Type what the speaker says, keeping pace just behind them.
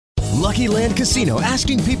Lucky Land Casino,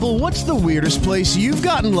 asking people, what's the weirdest place you've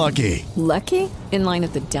gotten lucky? Lucky? In line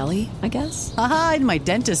at the deli, I guess? Aha, in my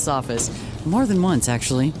dentist's office. More than once,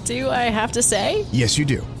 actually. Do I have to say? Yes, you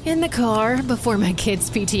do. In the car before my kids'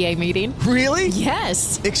 PTA meeting. Really?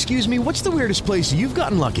 Yes. Excuse me, what's the weirdest place you've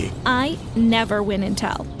gotten lucky? I never win and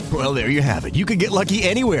tell. Well, there you have it. You can get lucky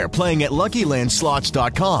anywhere, playing at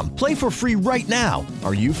LuckyLandSlots.com. Play for free right now.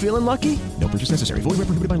 Are you feeling lucky? No purchase necessary. Void where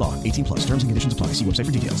prohibited by law. 18 plus. Terms and conditions apply. See website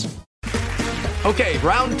for details. Okay,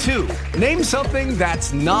 round two. Name something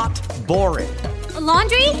that's not boring. A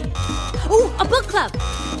laundry? Ooh, a book club.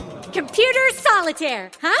 Computer solitaire,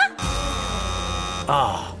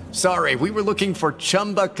 huh? Sorry, we were looking for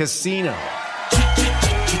Chumba Casino.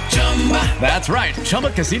 That's right.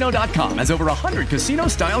 ChumbaCasino.com has over 100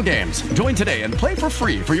 casino-style games. Join today and play for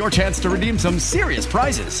free for your chance to redeem some serious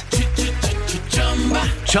prizes.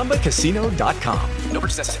 ChumbaCasino.com. No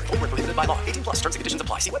purchase necessary. Void where prohibited by law. 18 plus. Terms and conditions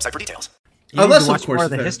apply. See website for details. You need to watch of course, more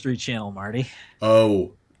of the History Channel, Marty.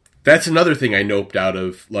 Oh, that's another thing I noped out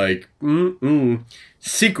of. Like,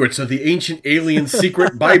 secrets of the ancient alien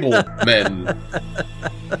secret Bible men.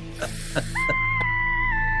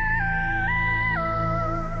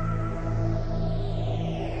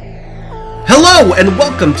 Hello, and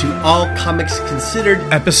welcome to All Comics Considered,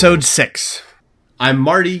 Episode 6. I'm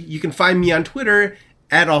Marty. You can find me on Twitter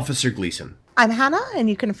at Officer Gleason. I'm Hannah, and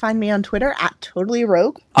you can find me on Twitter at Totally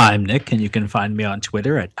Rogue. I'm Nick, and you can find me on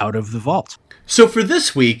Twitter at Out of the Vault. So for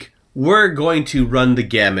this week, we're going to run the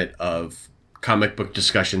gamut of comic book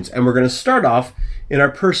discussions, and we're going to start off in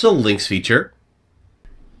our personal links feature.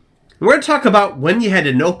 We're going to talk about when you had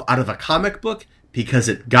to nope out of a comic book because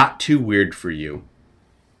it got too weird for you.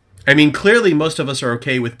 I mean, clearly most of us are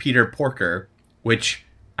okay with Peter Porker, which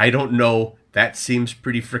I don't know, that seems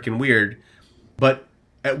pretty freaking weird. But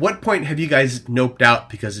at what point have you guys noped out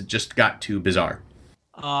because it just got too bizarre?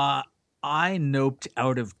 I noped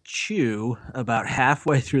out of Chew about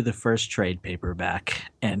halfway through the first trade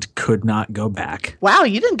paperback and could not go back. Wow,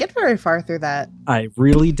 you didn't get very far through that. I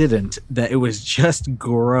really didn't. That it was just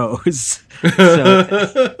gross.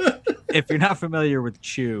 So if you're not familiar with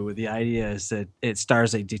Chew, the idea is that it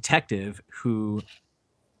stars a detective who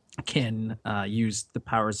can use the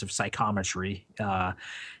powers of psychometry,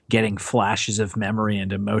 getting flashes of memory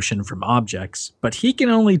and emotion from objects, but he can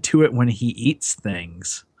only do it when he eats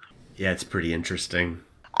things. Yeah, it's pretty interesting.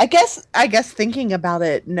 I guess thinking about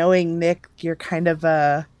it, knowing Nick, you're kind of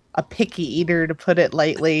a picky eater, to put it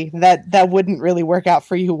lightly, that wouldn't really work out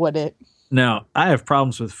for you, would it? No, I have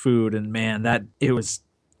problems with food, and man, it was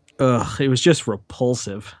just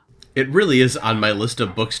repulsive. It really is on my list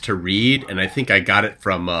of books to read, and I think I got it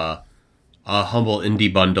from a humble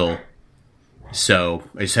indie bundle, so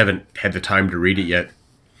I just haven't had the time to read it yet.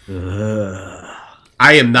 I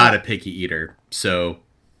am not a picky eater, so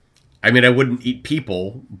I mean, I wouldn't eat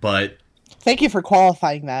people, but thank you for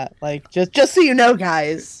qualifying that. Like, just so you know,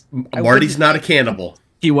 guys, Marty's not a cannibal.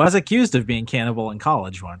 He was accused of being cannibal in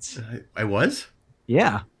college once. I was?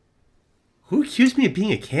 Yeah. Who accused me of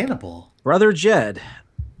being a cannibal? Brother Jed.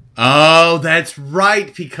 Oh, that's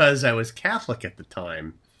right, because I was Catholic at the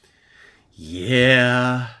time.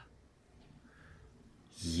 Yeah.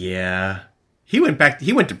 He went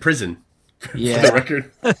to prison. Yeah. For the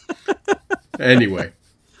record. Anyway.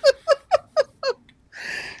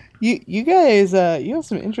 You guys, you have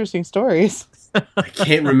some interesting stories. I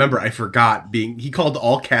can't remember. I forgot he called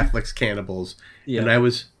all Catholics cannibals. Yeah. And I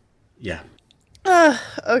was, yeah.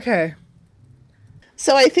 Okay.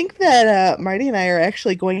 So I think that Marty and I are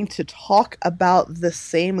actually going to talk about the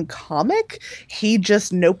same comic. He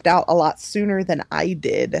just noped out a lot sooner than I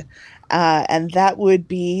did. And that would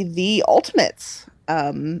be the Ultimates.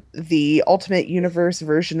 The Ultimate Universe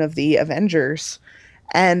version of the Avengers.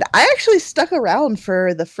 And I actually stuck around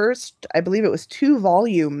for the first, I believe it was 2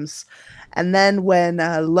 volumes. And then when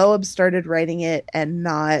Loeb started writing it and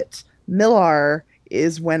not Millar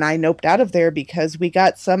is when I noped out of there, because we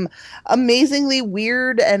got some amazingly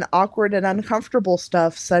weird and awkward and uncomfortable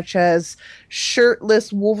stuff, such as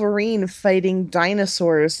shirtless Wolverine fighting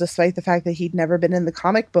dinosaurs, despite the fact that he'd never been in the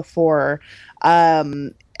comic before.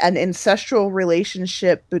 An ancestral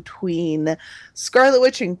relationship between Scarlet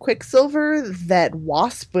Witch and Quicksilver that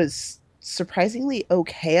Wasp was surprisingly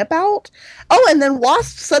okay about. Oh, and then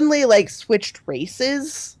Wasp suddenly switched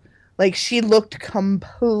races. She looked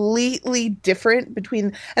completely different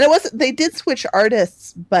and it wasn't, they did switch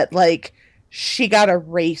artists, but she got a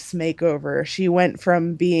race makeover. She went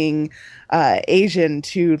from being Asian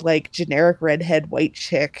to generic redhead white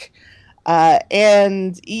chick.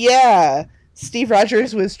 And yeah, Steve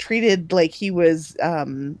Rogers was treated like he was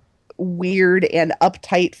weird and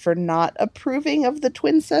uptight for not approving of the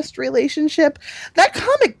twincest relationship. That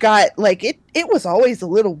comic got, like, it was always a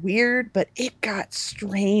little weird, but it got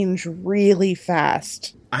strange really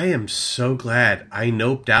fast. I am so glad I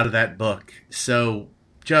noped out of that book. So,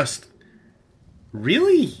 just,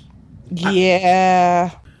 really?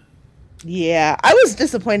 Yeah. Yeah. I was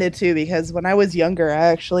disappointed, too, because when I was younger, I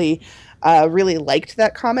actually really liked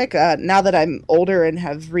that comic. Now that I'm older and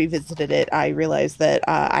have revisited it, I realized that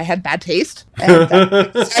I had bad taste. And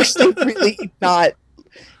it's actually really not...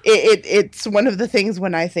 It's one of the things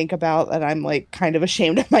when I think about that I'm like kind of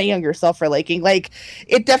ashamed of my younger self for liking. Like,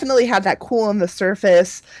 it definitely had that cool on the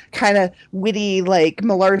surface, kind of witty, like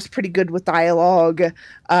Millar's pretty good with dialogue.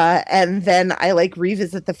 And then I like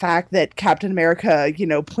revisit the fact that Captain America, you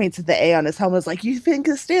know, points at the A on his helmet, is like, "You think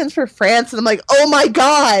it stands for France?" And I'm like, oh my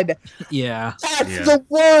God. Yeah. That's the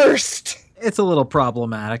worst. It's a little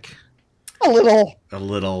problematic. A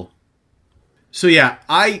little. So yeah,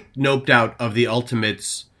 I noped out of the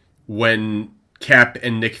Ultimates when Cap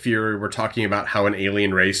and Nick Fury were talking about how an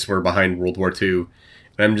alien race were behind World War II.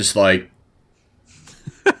 And I'm just like,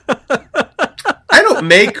 I don't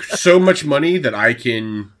make so much money that I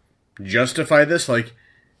can justify this. Like,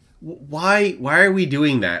 why are we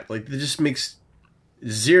doing that? Like, it just makes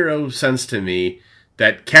zero sense to me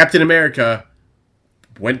that Captain America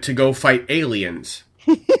went to go fight aliens.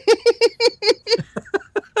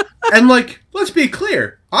 And, like, let's be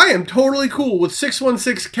clear, I am totally cool with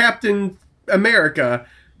 616 Captain America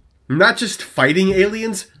not just fighting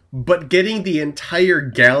aliens, but getting the entire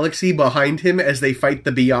galaxy behind him as they fight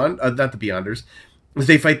the not the Beyonders, as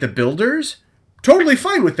they fight the Builders. Totally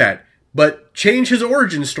fine with that. But change his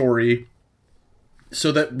origin story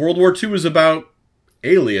so that World War II is about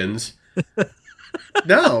aliens.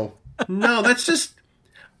 No, that's just...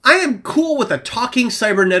 I am cool with a talking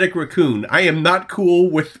cybernetic raccoon. I am not cool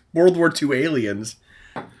with World War II aliens.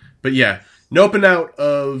 But yeah, noping out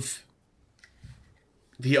of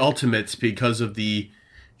the Ultimates because of the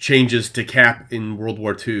changes to Cap in World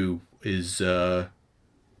War II is...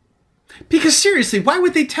 Because seriously, why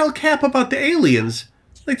would they tell Cap about the aliens?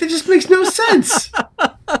 Like, that just makes no sense.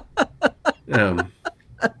 That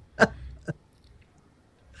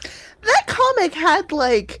comic had,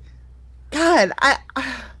 like... God,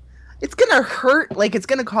 it's gonna hurt, like, it's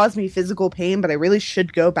gonna cause me physical pain, but I really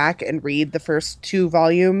should go back and read the first 2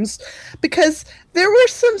 volumes, because there were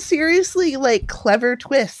some seriously, like, clever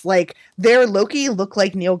twists. Like, their Loki looked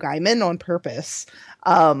like Neil Gaiman on purpose.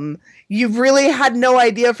 You've really had no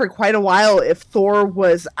idea for quite a while if Thor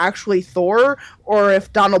was actually Thor, or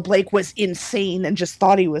if Donald Blake was insane and just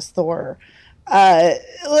thought he was Thor.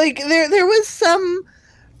 Like, there was some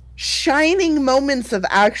shining moments of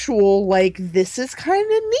actual, like, this is kind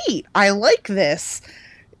of neat. I like this.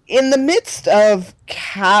 In the midst of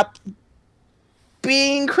Cap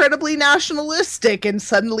being incredibly nationalistic and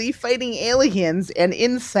suddenly fighting aliens and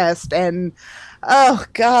incest and, oh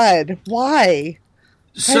God, why?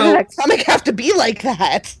 Why did that comic have to be like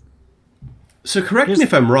that? So correct me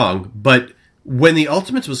if I'm wrong, but when the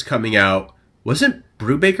Ultimates was coming out, wasn't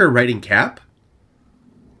Brubaker writing Cap?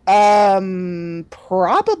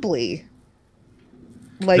 Probably.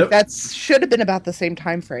 Like, that should have been about the same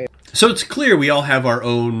time frame. So it's clear we all have our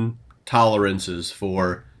own tolerances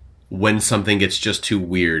for when something gets just too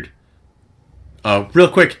weird. Real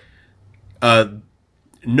quick,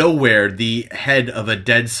 Nowhere, the head of a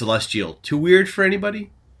dead Celestial. Too weird for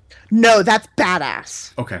anybody? No, that's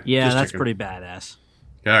badass. Okay. Yeah, that's pretty badass.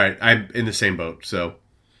 All right, I'm in the same boat, so...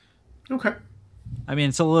 Okay. I mean,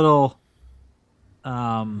 it's a little...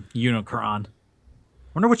 Unicron.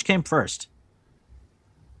 Wonder which came first.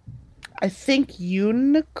 I think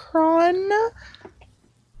Unicron?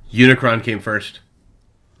 Unicron came first.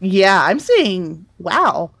 Yeah, I'm saying,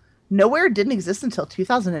 wow. Nowhere didn't exist until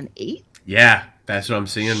 2008? Yeah, that's what I'm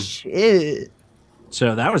seeing. Shit.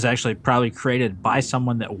 So that was actually probably created by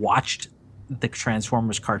someone that watched the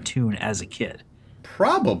Transformers cartoon as a kid.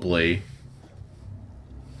 Probably.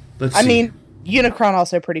 Let's see. I mean, Unicron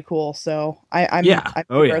also pretty cool, so I'm okay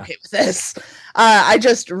with this. I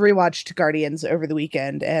just rewatched Guardians over the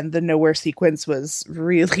weekend, and the Nowhere sequence was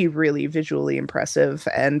really, really visually impressive,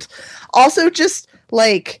 and also just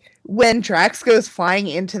like when Drax goes flying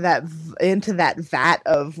into that vat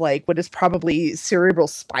of like what is probably cerebral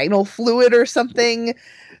spinal fluid or something.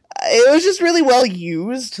 It was just really well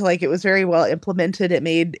used. Like, it was very well implemented. It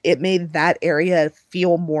made that area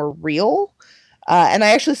feel more real. And I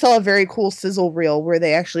actually saw a very cool sizzle reel where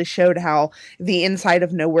they actually showed how the inside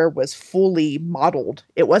of Nowhere was fully modeled.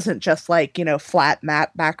 It wasn't just like, flat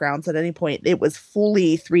matte backgrounds at any point. It was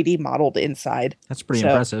fully 3D modeled inside. That's pretty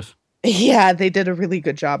impressive. Yeah, they did a really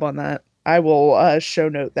good job on that. I will show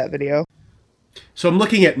note that video. So I'm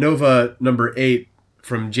looking at Nova number 8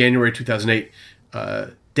 from January 2008.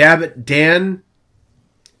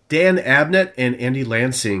 Dan Abnett and Andy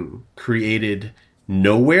Lansing created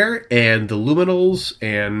Nowhere and the Luminals,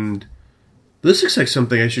 and this looks like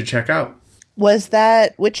something I should check out. Was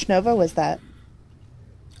that, which Nova was that?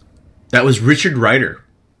 That was Richard Rider,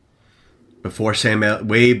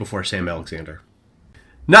 way before Sam Alexander.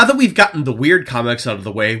 Now that we've gotten the weird comics out of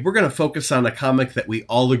the way, we're going to focus on a comic that we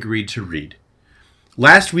all agreed to read.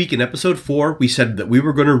 Last week in episode 4, we said that we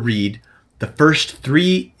were going to read the first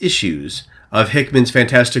 3 issues of Hickman's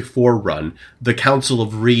Fantastic Four run, the Council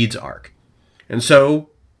of Reeds arc. And so,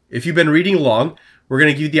 if you've been reading along, we're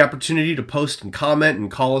going to give you the opportunity to post and comment and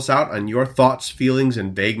call us out on your thoughts, feelings,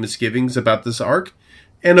 and vague misgivings about this arc,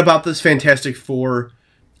 and about this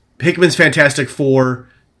Hickman's Fantastic Four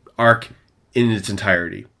arc in its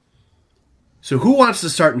entirety. So who wants to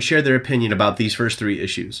start and share their opinion about these first 3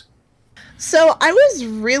 issues? So I was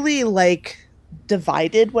really,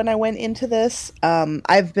 divided when I went into this.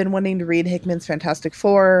 I've been wanting to read Hickman's Fantastic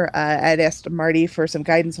Four. I'd asked Marty for some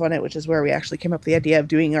guidance on it, which is where we actually came up with the idea of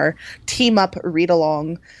doing our team-up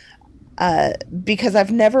read-along, because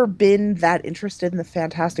I've never been that interested in the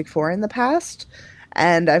Fantastic Four in the past.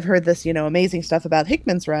 And I've heard this, amazing stuff about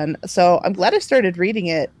Hickman's run. So I'm glad I started reading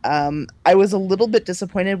it. I was a little bit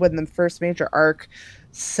disappointed when the first major arc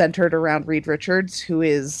centered around Reed Richards, who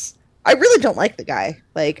is... I really don't like the guy.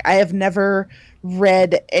 I have never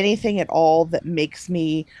read anything at all that makes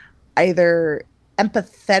me either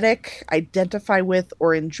empathetic, identify with,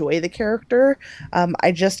 or enjoy the character.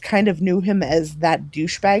 I just kind of knew him as that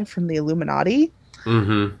douchebag from the Illuminati.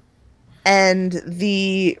 Mm-hmm. And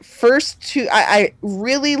the first 2, I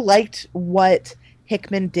really liked what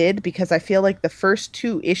Hickman did, because I feel like the first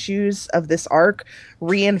 2 issues of this arc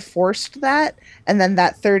reinforced that, and then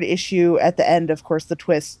that 3rd issue at the end, of course, the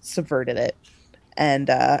twist subverted it. And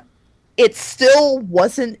it still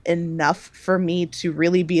wasn't enough for me to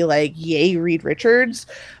really be like, yay, Reed Richards,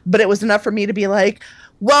 but it was enough for me to be like,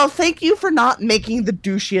 well, thank you for not making the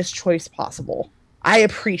douchiest choice possible. I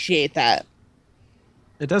appreciate that.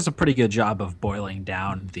 It does a pretty good job of boiling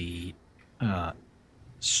down the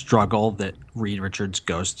struggle that Reed Richards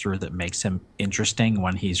goes through that makes him interesting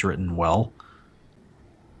when he's written well.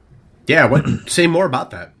 Yeah, say more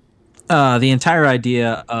about that. The entire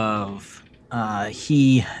idea of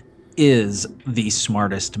he is the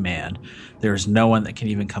smartest man. There's no one that can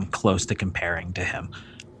even come close to comparing to him.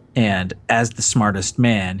 And as the smartest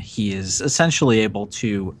man, he is essentially able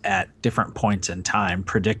to, at different points in time,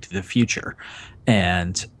 predict the future.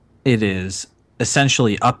 And it is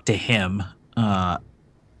essentially up to him, at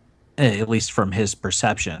least from his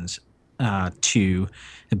perceptions, to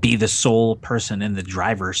be the sole person in the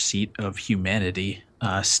driver's seat of humanity,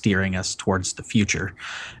 steering us towards the future.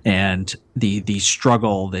 And the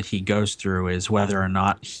struggle that he goes through is whether or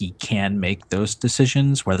not he can make those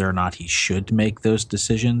decisions, whether or not he should make those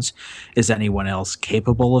decisions. Is anyone else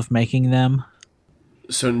capable of making them?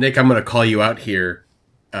 So, Nick, I'm going to call you out here.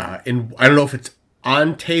 And I don't know if it's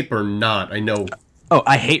on tape or not. I know. Oh,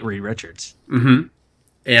 I hate Reed Richards. Mm-hmm.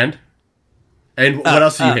 And what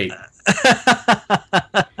else do you hate?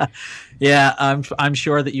 Yeah, I'm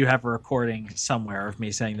sure that you have a recording somewhere of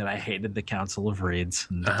me saying that I hated the Council of Reeds.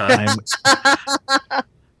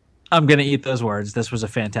 I'm going to eat those words. This was a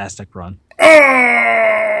fantastic run. Oh,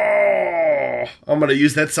 I'm going to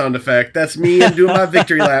use that sound effect. That's me and doing my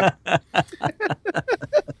victory lap.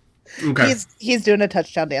 Okay. He's doing a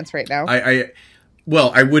touchdown dance right now. I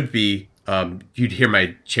would be. You'd hear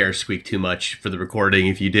my chair squeak too much for the recording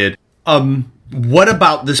if you did. What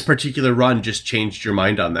about this particular run just changed your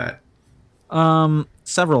mind on that?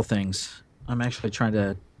 Several things. I'm actually trying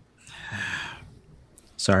to...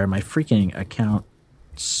 Sorry, my freaking account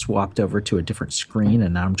swapped over to a different screen,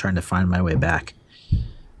 and now I'm trying to find my way back.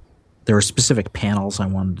 There were specific panels I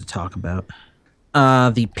wanted to talk about.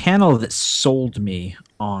 The panel that sold me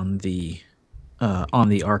on the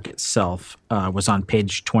arc itself was on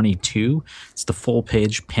page 22. It's the full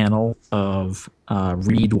page panel of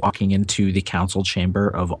Reed walking into the council chamber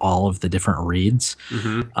of all of the different Reeds.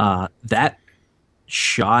 Mm-hmm. That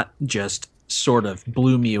shot just sort of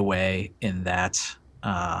blew me away in that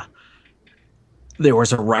there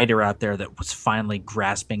was a writer out there that was finally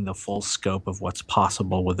grasping the full scope of what's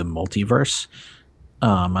possible with the multiverse.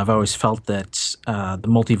 I've always felt that the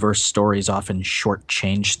multiverse stories often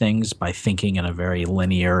shortchange things by thinking in a very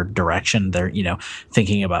linear direction. They're,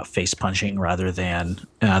 thinking about face punching rather than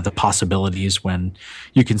the possibilities when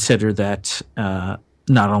you consider that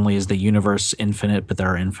not only is the universe infinite, but there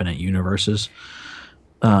are infinite universes.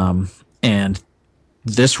 And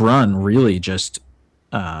this run really just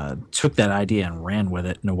took that idea and ran with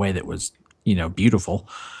it in a way that was, beautiful.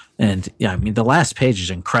 And yeah, I mean, the last page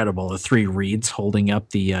is incredible. The 3 reeds holding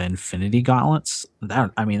up the Infinity Gauntlets.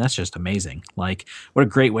 That's just amazing. Like, what a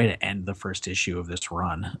great way to end the first issue of this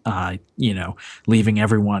run. Leaving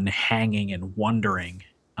everyone hanging and wondering,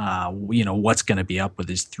 what's going to be up with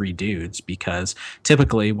these 3 dudes. Because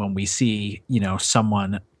typically when we see,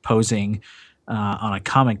 someone posing on a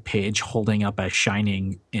comic page holding up a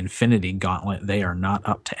shining Infinity Gauntlet, they are not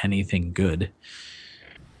up to anything good.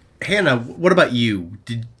 Hannah, what about you?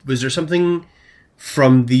 Was there something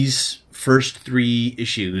from these first 3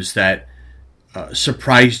 issues that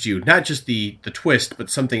surprised you? Not just the twist,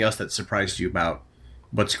 but something else that surprised you about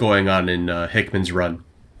what's going on in Hickman's run?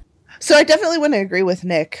 So I definitely want to agree with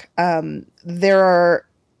Nick. There's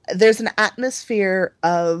an atmosphere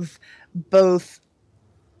of both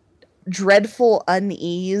dreadful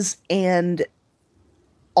unease and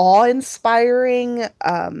awe-inspiring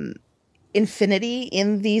infinity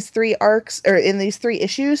in these 3 arcs, or in these 3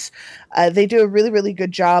 issues. They do a really, really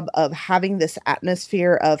good job of having this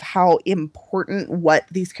atmosphere of how important what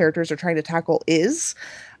these characters are trying to tackle is.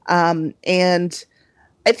 And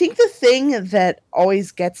I think the thing that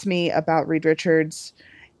always gets me about Reed Richards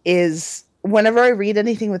is whenever I read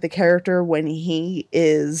anything with the character, when he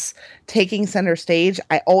is taking center stage,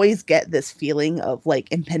 I always get this feeling of like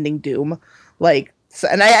impending doom.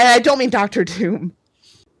 And I don't mean Doctor Doom,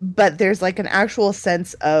 but there's like an actual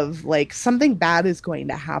sense of like something bad is going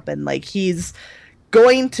to happen. Like he's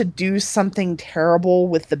going to do something terrible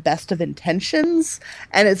with the best of intentions,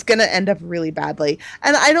 and it's going to end up really badly.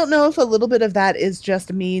 And I don't know if a little bit of that is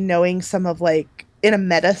just me knowing some of, like, in a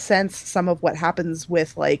meta sense, some of what happens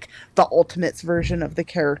with like the Ultimates version of the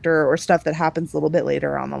character, or stuff that happens a little bit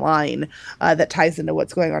later on the line that ties into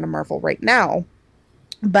what's going on in Marvel right now.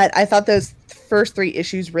 But I thought those first 3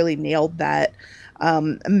 issues really nailed that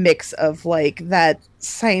mix of like that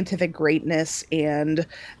scientific greatness and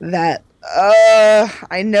that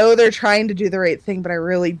I know they're trying to do the right thing, but I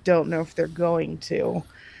really don't know if they're going to.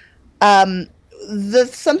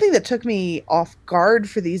 Something that took me off guard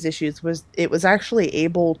for these issues was it was actually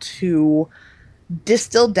able to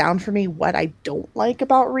distill down for me what I don't like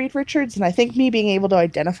about Reed Richards. And I think me being able to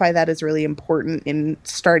identify that is really important in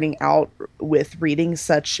starting out with reading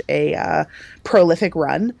such a prolific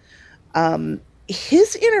run.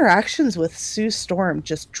 His interactions with Sue Storm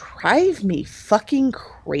just drive me fucking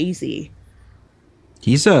crazy.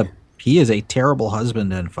 He is a terrible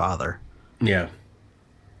husband and father. Yeah.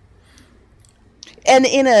 And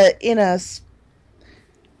in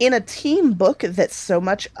a team book that's so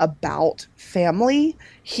much about family,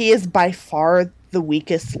 he is by far the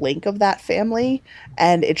weakest link of that family,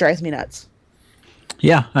 and it drives me nuts.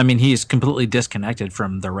 Yeah, I mean, he's completely disconnected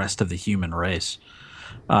from the rest of the human race.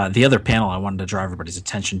 The other panel I wanted to draw everybody's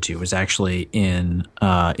attention to was actually in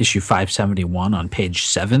issue 571 on page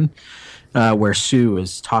 7, where Sue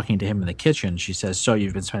is talking to him in the kitchen. She says, "So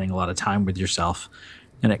you've been spending a lot of time with yourself."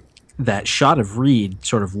 And that shot of Reed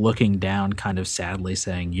sort of looking down kind of sadly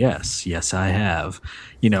saying, yes, I have.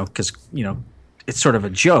 Because, it's sort of a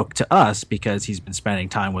joke to us because he's been spending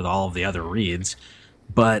time with all of the other Reeds.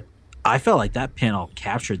 But I felt like that panel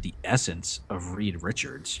captured the essence of Reed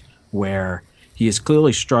Richards, where he is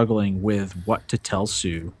clearly struggling with what to tell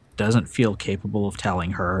Sue, doesn't feel capable of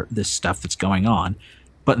telling her this stuff that's going on.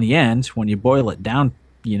 But in the end, when you boil it down,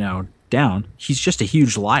 he's just a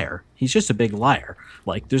huge liar. He's just a big liar.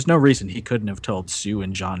 Like, there's no reason he couldn't have told Sue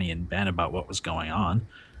and Johnny and Ben about what was going on.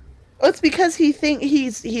 Well, it's because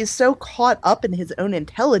he's so caught up in his own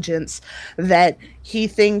intelligence that he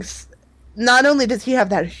thinks, not only does he have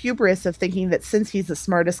that hubris of thinking that since he's the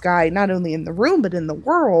smartest guy, not only in the room, but in the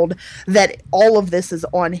world, that all of this is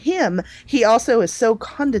on him, he also is so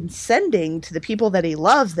condescending to the people that he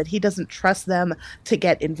loves that he doesn't trust them to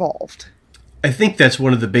get involved. I think that's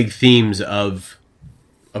one of the big themes of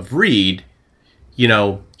Reed.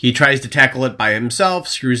 He tries to tackle it by himself,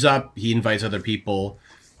 screws up, he invites other people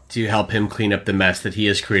to help him clean up the mess that he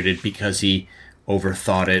has created because he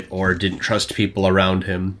overthought it or didn't trust people around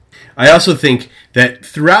him. I also think that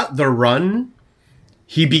throughout the run,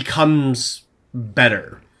 he becomes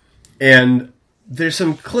better. And there's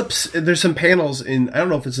some clips, there's some panels in, I don't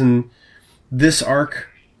know if it's in this arc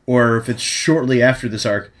or if it's shortly after this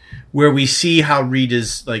arc, where we see how Reed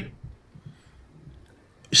is like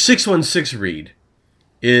 616 Reed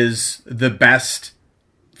is the best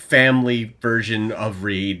family version of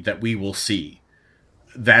Reed that we will see.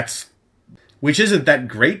 Which isn't that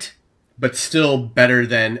great, but still better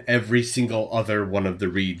than every single other one of the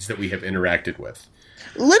Reeds that we have interacted with.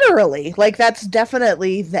 Literally, like that's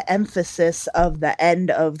definitely the emphasis of the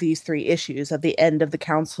end of these three issues, of the end of the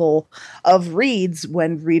Council of Reeds,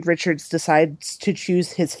 when Reed Richards decides to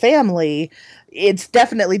choose his family. It's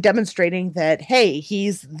definitely demonstrating that, hey,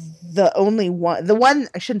 he's the only one,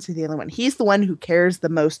 I shouldn't say the only one, he's the one who cares the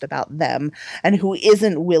most about them and who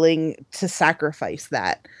isn't willing to sacrifice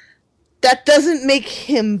that. That doesn't make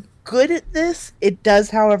him good at this. It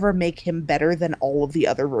does, however, make him better than all of the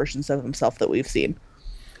other versions of himself that we've seen.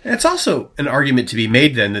 And it's also an argument to be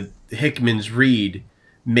made then that Hickman's Reed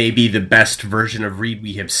may be the best version of Reed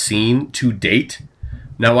we have seen to date.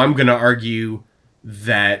 Now, I'm going to argue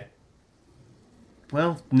that,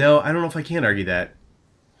 well, no, I don't know if I can argue that.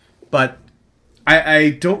 But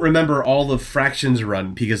I don't remember all of Fraction's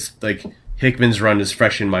run because, like, Hickman's run is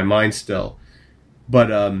fresh in my mind still. But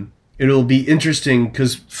it'll be interesting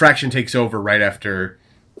because Fraction takes over right after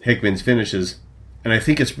Hickman's finishes. And I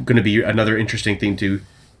think it's going to be another interesting thing to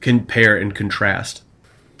compare and contrast.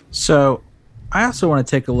 So I also want to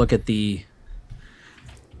take a look at the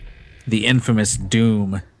infamous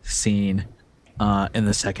Doom scene in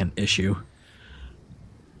the second issue.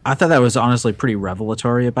 I thought that was honestly pretty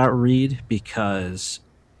revelatory about Reed because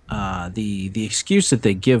the excuse that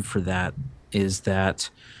they give for that is that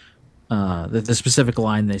the specific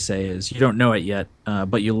line they say is, you don't know it yet,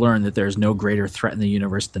 but you learn that there's no greater threat in the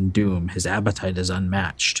universe than Doom. His appetite is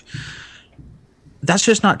unmatched. That's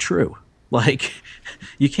just not true. Like,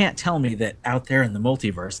 you can't tell me that out there in the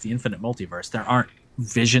multiverse, the infinite multiverse, there aren't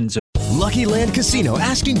visions of... Lucky Land Casino,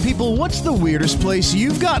 asking people, what's the weirdest place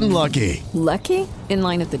you've gotten lucky? Lucky? In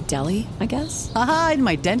line at the deli, I guess? Aha, in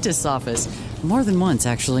my dentist's office. More than once,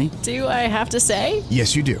 actually. Do I have to say?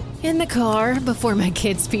 Yes, you do. In the car before my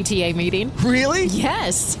kids' PTA meeting. Really?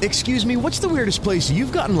 Yes. Excuse me, what's the weirdest place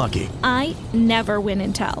you've gotten lucky? I never win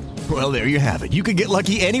and tell. Well, there you have it. You can get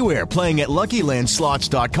lucky anywhere, playing at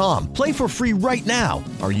LuckyLandSlots.com. Play for free right now.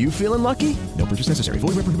 Are you feeling lucky? No purchase necessary. Void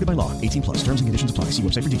where prohibited by law. 18 plus. Terms and conditions apply. See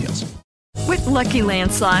website for details. With Lucky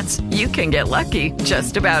Land Slots, you can get lucky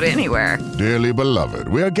just about anywhere. Dearly beloved,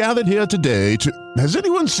 we are gathered here today to... Has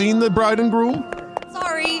anyone seen the bride and groom?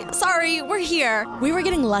 Sorry, we're here. We were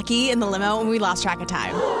getting lucky in the limo and we lost track of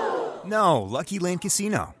time. No, Lucky Land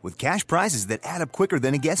Casino, with cash prizes that add up quicker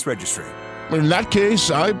than a guest registry. In that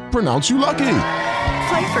case, I pronounce you lucky.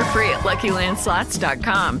 Play for free at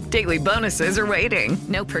LuckyLandSlots.com. Daily bonuses are waiting.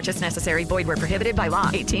 No purchase necessary. Void where prohibited by law.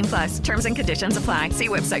 18 plus. Terms and conditions apply. See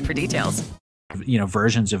website for details.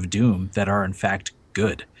 Versions of Doom that are in fact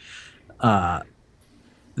good.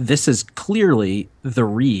 This is clearly the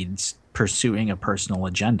Reeds pursuing a personal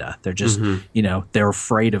agenda. They're just, they're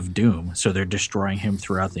afraid of Doom, so they're destroying him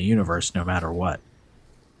throughout the universe no matter what.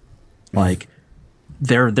 Like,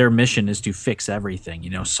 their mission is to fix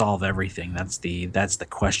everything, solve everything. That's the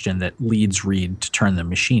question that leads Reed to turn the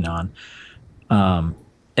machine on.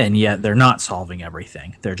 And yet they're not solving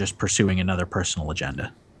everything. They're just pursuing another personal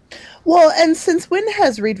agenda. Well, and since when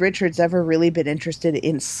has Reed Richards ever really been interested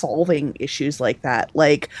in solving issues like that?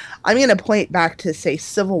 Like, I'm going to point back to, say,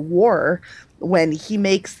 Civil War, when he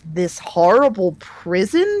makes this horrible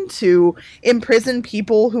prison to imprison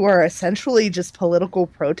people who are essentially just political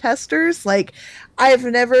protesters. Like,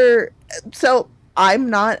 I'm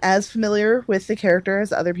not as familiar with the character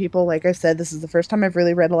as other people. Like I said, this is the first time I've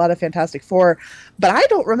really read a lot of Fantastic Four, but I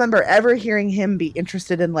don't remember ever hearing him be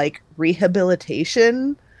interested in, like,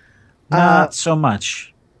 rehabilitation. Not so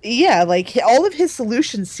much. Yeah, like, all of his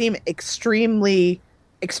solutions seem extremely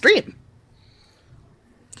extreme.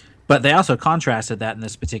 But they also contrasted that in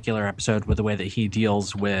this particular episode with the way that he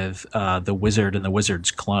deals with the wizard and the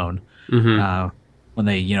wizard's clone. When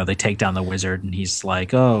they take down the wizard, and he's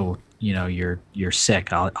like, "Oh, you're sick.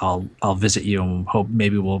 I'll visit you, and hope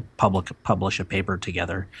maybe we'll publish a paper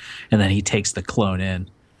together." And then he takes the clone in.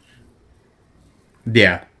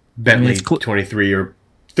 Yeah, Bentley 23 or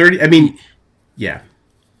 30. I mean, yeah.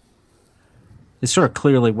 It's sort of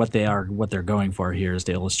clearly what they're going for here is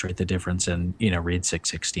to illustrate the difference in, Reed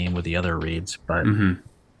 616 with the other Reeds. But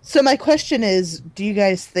So my question is, do you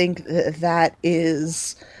guys think that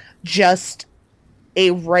is just a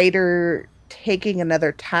writer taking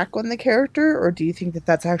another tack on the character, or do you think that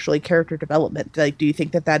that's actually character development? Like, do you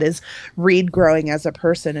think that that is Reed growing as a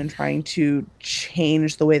person and trying to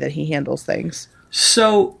change the way that he handles things?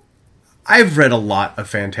 So, I've read a lot of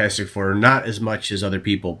Fantastic Four, not as much as other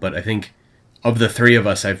people, but I think of the three of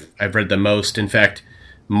us, I've read the most. In fact,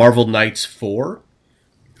 Marvel Knights 4,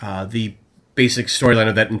 the basic storyline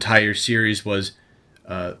of that entire series was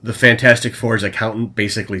the Fantastic Four's accountant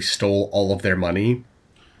basically stole all of their money.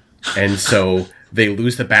 And so they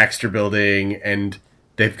lose the Baxter building, and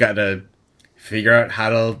they've got to figure out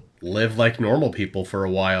how to live like normal people for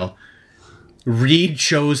a while. Reed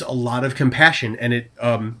shows a lot of compassion, and it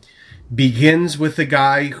begins with a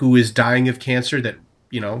guy who is dying of cancer that,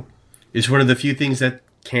 is one of the few things that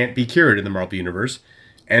can't be cured in the Marvel Universe.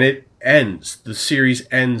 And the series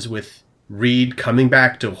ends with Reed coming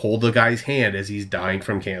back to hold the guy's hand as he's dying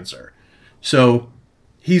from cancer. So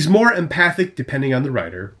he's more empathic depending on the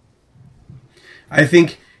writer. I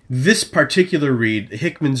think this particular Reed,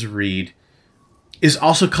 Hickman's Reed, is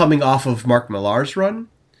also coming off of Mark Millar's run,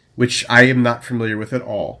 which I am not familiar with at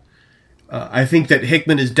all. I think that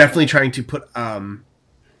Hickman is definitely trying to put,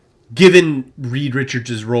 given Reed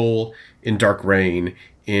Richards' role in Dark Reign,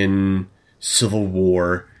 in Civil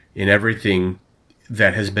War, in everything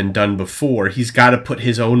that has been done before, he's got to put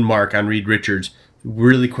his own mark on Reed Richards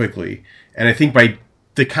really quickly. And I think by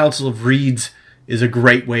the Council of Reeds is a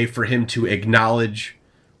great way for him to acknowledge,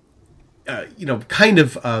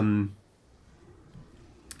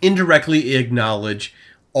 indirectly acknowledge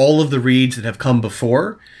all of the Reeds that have come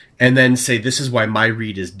before, and then say, this is why my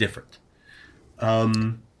Reed is different. So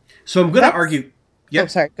I'm going to argue... Yep. Oh,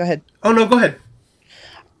 sorry. Go ahead. Oh, no, go ahead.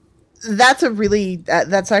 That's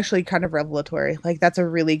actually kind of revelatory. Like, that's a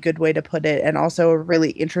really good way to put it, and also a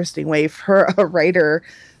really interesting way for a writer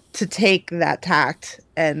to take that tact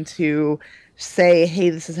and to say, hey,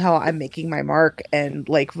 this is how I'm making my mark, and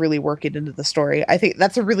like really work it into the story. I think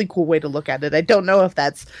that's a really cool way to look at it. I don't know if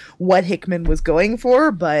that's what Hickman was going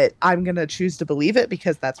for, but I'm going to choose to believe it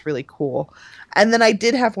because that's really cool. And then I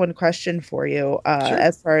did have one question for you, sure.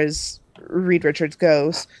 As far as Reed Richards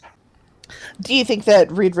goes. Do you think that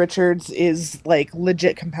Reed Richards is like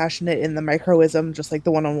legit compassionate in the microism, just like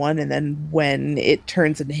the one-on-one, and then when it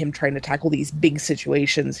turns into him trying to tackle these big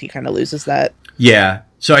situations, he kind of loses that? Yeah.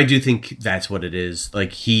 So I do think that's what it is.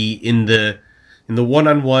 Like, he, in the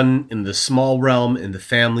one-on-one, in the small realm, in the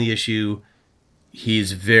family issue,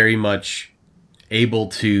 he's very much able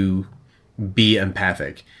to be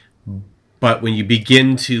empathic. But when you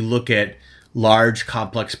begin to look at large,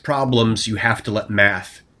 complex problems, you have to let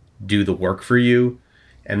math do the work for you.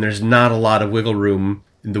 And there's not a lot of wiggle room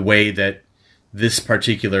in the way that this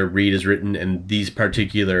particular read is written and these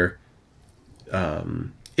particular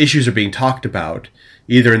issues are being talked about,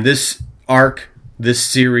 either in this arc, this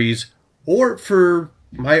series, or, for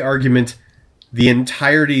my argument, the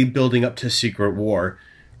entirety building up to Secret War.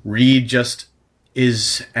 Reed just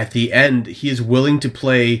is, at the end, he is willing to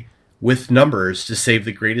play with numbers to save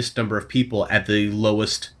the greatest number of people at the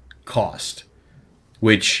lowest cost,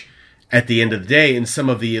 which, at the end of the day, in some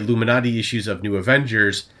of the Illuminati issues of New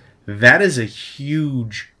Avengers, that is a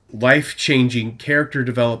huge, life-changing character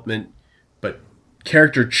development, but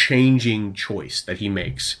character-changing choice that he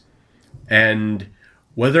makes. And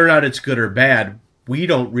whether or not it's good or bad, we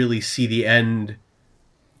don't really see the end.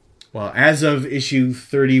 Well, as of issue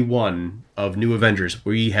 31 of New Avengers,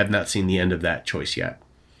 we have not seen the end of that choice yet.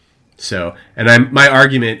 So, and my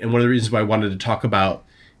argument, and one of the reasons why I wanted to talk about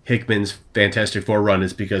Hickman's Fantastic Four run,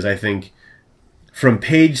 is because I think from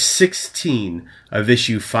page 16 of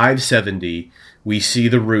issue 570, we see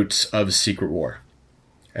the roots of Secret War.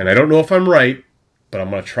 And I don't know if I'm right, but I'm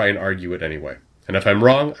going to try and argue it anyway. And if I'm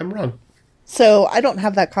wrong, I'm wrong. So I don't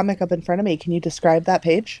have that comic up in front of me. Can you describe that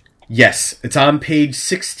page? Yes, it's on page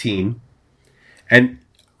 16. And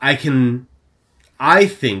I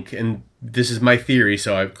think, and this is my theory,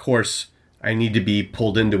 so of course I need to be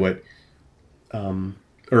pulled into it,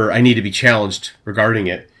 or I need to be challenged regarding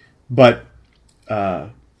it. But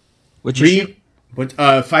which issue?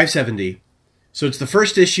 570. So it's the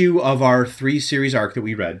first issue of our 3-series arc that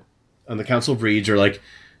we read on the Council of Reeds, or like,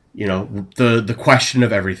 the question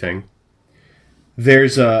of everything.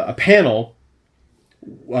 There's a panel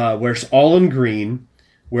where it's all in green,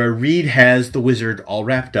 where Reed has the wizard all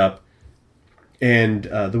wrapped up, and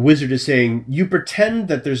the wizard is saying, "You pretend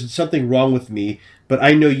that there's something wrong with me, but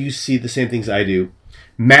I know you see the same things I do.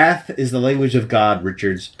 Math is the language of God,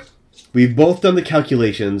 Richards. We've both done the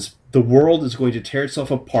calculations. The world is going to tear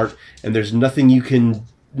itself apart, and there's nothing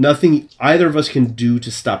either of us can do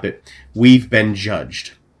to stop it. We've been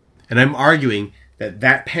judged." And I'm arguing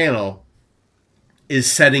that panel is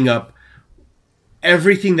setting up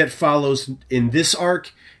everything that follows in this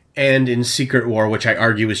arc and in Secret War, which I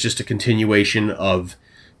argue is just a continuation of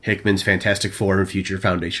Hickman's Fantastic Four and future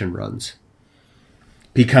Foundation runs.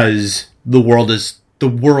 Because the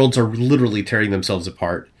worlds are literally tearing themselves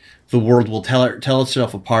apart. The world will tell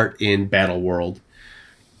itself apart in Battle World.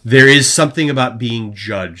 There is something about being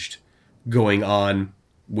judged going on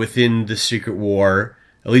within the Secret War.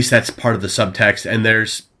 At least that's part of the subtext. And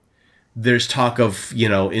there's talk of,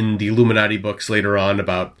 in the Illuminati books later on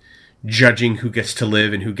about judging who gets to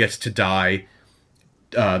live and who gets to die.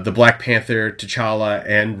 the Black Panther, T'Challa,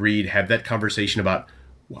 and Reed have that conversation about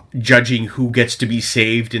judging who gets to be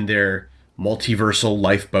saved in their multiversal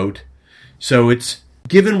lifeboat. So it's,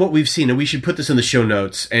 given what we've seen, and we should put this in the show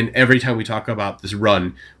notes, and every time we talk about this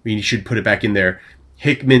run, we should put it back in there,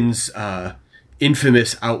 Hickman's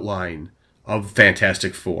infamous outline of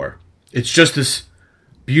Fantastic Four. It's just this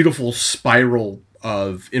beautiful spiral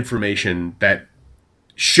of information that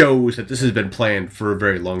shows that this has been planned for a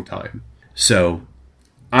very long time. So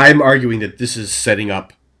I'm arguing that this is setting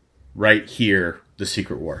up right here the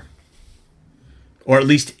Secret War. Or at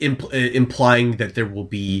least implying that there will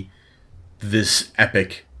be this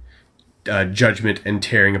epic judgment and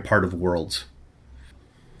tearing apart of worlds.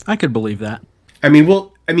 I could believe that. I mean,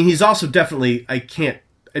 he's also definitely,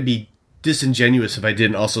 I'd be disingenuous if I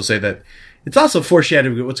didn't also say that it's also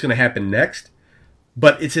foreshadowing what's going to happen next,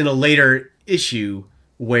 but it's in a later issue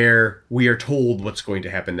where we are told what's going to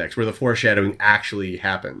happen next, where the foreshadowing actually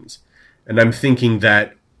happens. And I'm thinking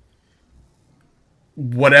that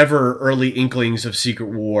whatever early inklings of Secret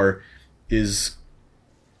War is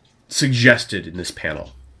suggested in this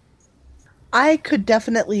panel. I could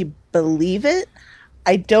definitely believe it.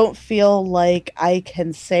 I don't feel like I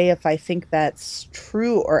can say if I think that's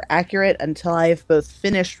true or accurate until I've both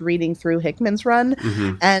finished reading through Hickman's run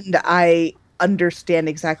and I understand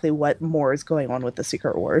exactly what more is going on with the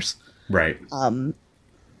Secret Wars. Right.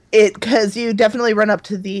 Because you definitely run up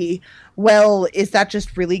to the, well, is that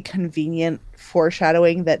just really convenient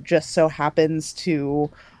foreshadowing that just so happens to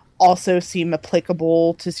also seem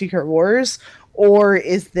applicable to Secret Wars? Or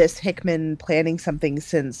is this Hickman planning something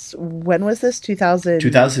since, when was this?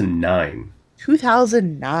 2009.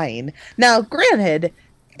 2009. Now, granted,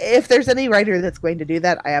 if there's any writer that's going to do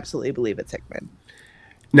that, I absolutely believe it's Hickman.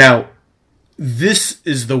 Now, this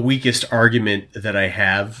is the weakest argument that I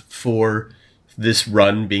have for this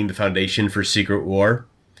run being the foundation for Secret War.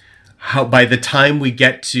 How by the time we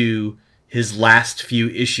get to his last few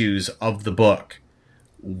issues of the book,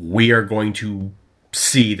 we are going to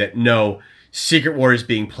see that no, Secret War is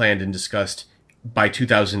being planned and discussed by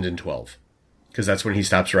 2012, because that's when he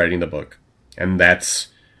stops writing the book. And that's,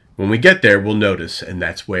 when we get there, we'll notice, and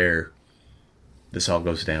that's where this all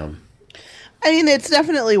goes down. I mean, it's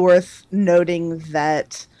definitely worth noting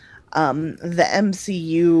that the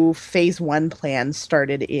MCU Phase 1 plan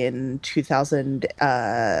started in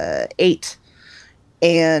 2008.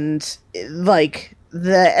 And, like,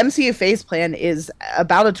 the MCU Phase plan is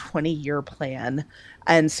about a 20-year plan.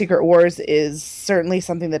 And Secret Wars is certainly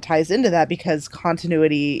something that ties into that because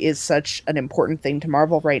continuity is such an important thing to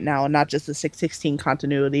Marvel right now, and not just the 616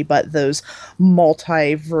 continuity, but those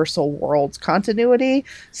multiversal worlds continuity.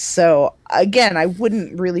 So again, I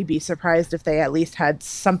wouldn't really be surprised if they at least had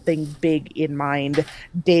something big in mind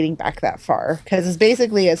dating back that far. Because it's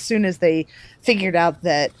basically as soon as they figured out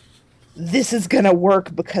that this is going to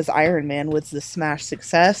work because Iron Man was the smash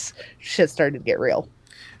success, shit started to get real.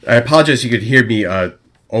 I apologize you could hear me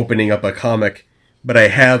opening up a comic, but I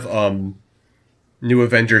have New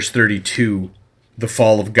Avengers 32, The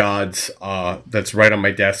Fall of Gods, that's right on my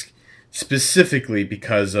desk, specifically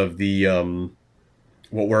because of the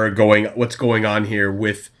what's going on here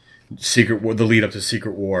with Secret War, the lead up to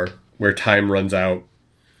Secret War, where time runs out.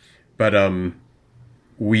 But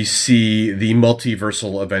we see the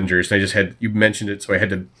multiversal Avengers, and you mentioned it, so I had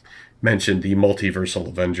to mention the multiversal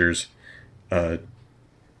Avengers.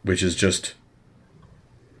 Which is just,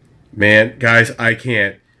 man, guys, I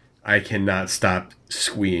cannot stop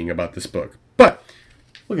squeeing about this book. But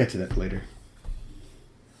we'll get to that later.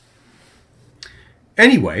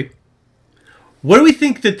 Anyway, what do we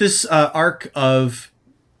think that this arc of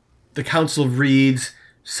the Council of Reeds,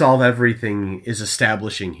 Solve Everything is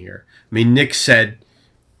establishing here? I mean, Nick said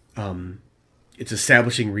it's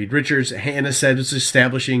establishing Reed Richards. Hannah said it's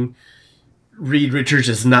establishing Reed Richards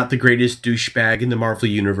is not the greatest douchebag in the Marvel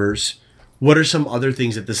Universe. What are some other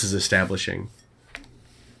things that this is establishing?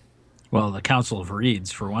 Well, the Council of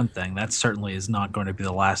Reeds, for one thing. That certainly is not going to be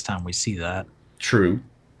the last time we see that. True.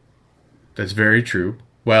 That's very true.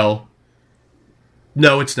 Well,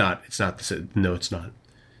 no, it's not. It's not. No, it's not.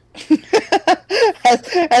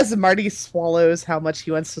 as Marty swallows how much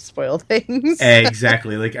he wants to spoil things.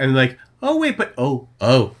 Exactly. I'm like, oh, wait, but oh.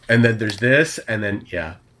 And then there's this, and then,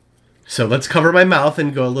 yeah. So let's cover my mouth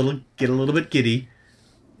and get a little bit giddy.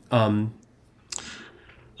 The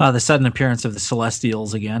sudden appearance of the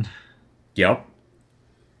Celestials again. Yep.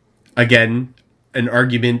 Again, an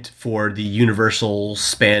argument for the universal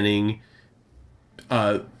spanning.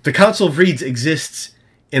 The Council of Reeds exists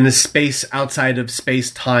in a space outside of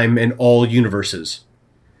space-time and all universes.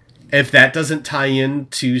 If that doesn't tie in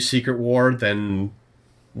to Secret War, then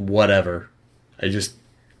whatever.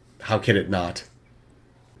 how can it not?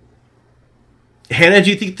 Hannah, do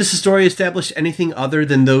you think this story established anything other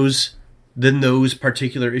than those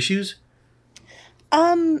particular issues?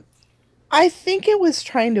 I think it was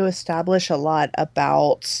trying to establish a lot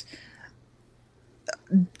about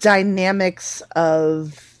dynamics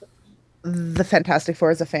of the Fantastic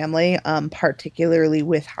Four as a family, particularly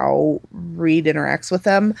with how Reed interacts with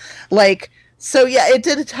them. So yeah, it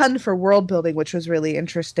did a ton for world building, which was really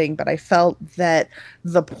interesting, but I felt that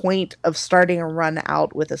the point of starting a run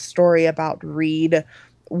out with a story about Reed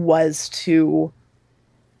was to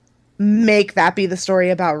make that be the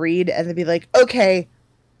story about Reed, and then be like, okay,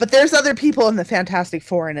 but there's other people in the Fantastic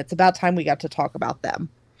Four, and it's about time we got to talk about them.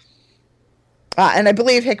 And I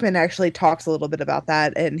believe Hickman actually talks a little bit about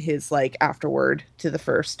that in his afterword to the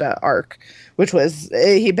first arc, which was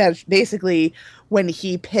he basically when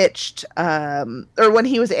he pitched or when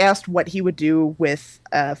he was asked what he would do with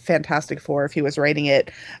Fantastic Four if he was writing it,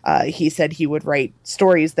 he said he would write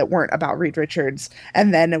stories that weren't about Reed Richards.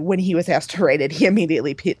 And then when he was asked to write it, he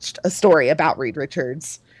immediately pitched a story about Reed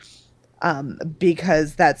Richards,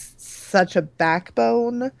 because that's such a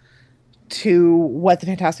backbone to what the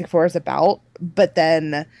Fantastic Four is about, but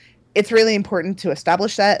then it's really important to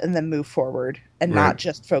establish that and then move forward and not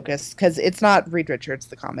just focus, because it's not Reed Richards,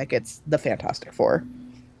 the comic, it's the Fantastic Four.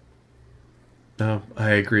 No,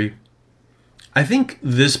 I agree. I think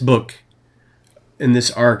this book in this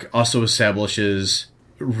arc also establishes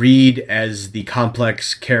Reed as the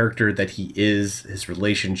complex character that he is, his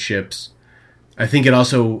relationships. I think it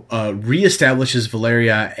also reestablishes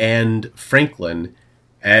Valeria and Franklin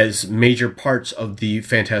as major parts of the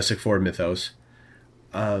Fantastic Four mythos.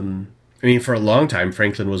 For a long time,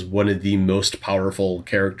 Franklin was one of the most powerful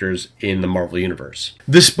characters in the Marvel Universe.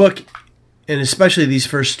 This book, and especially these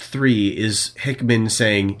first three, is Hickman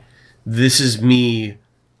saying, this is me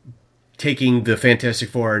taking the Fantastic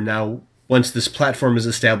Four. Now, once this platform is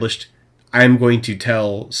established, I'm going to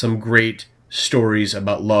tell some great stories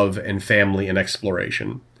about love and family and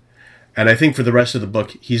exploration. And I think for the rest of the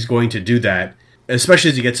book, he's going to do that, especially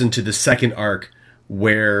as he gets into the second arc,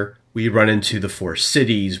 where we run into the four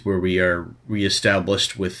cities, where we are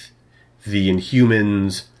reestablished with the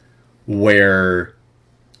Inhumans, where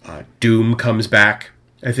Doom comes back.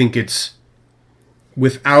 I think it's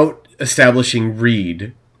without establishing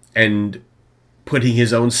Reed and putting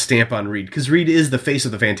his own stamp on Reed, because Reed is the face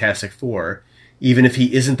of the Fantastic Four, even if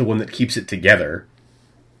he isn't the one that keeps it together.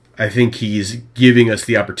 I think he's giving us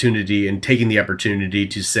the opportunity and taking the opportunity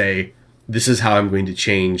to say, this is how I'm going to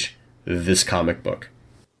change this comic book.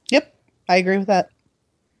 Yep, I agree with that.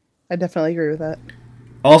 I definitely agree with that.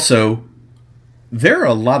 Also, there are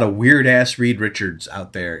a lot of weird-ass Reed Richards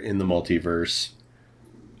out there in the multiverse.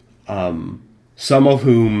 Some of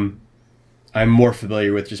whom I'm more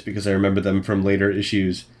familiar with just because I remember them from later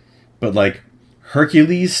issues. But,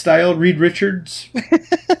 Hercules-style Reed Richards?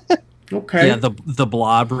 Okay. Yeah, the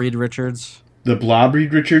Blob Reed Richards. The Blob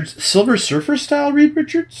Reed Richards? Silver Surfer-style Reed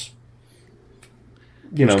Richards?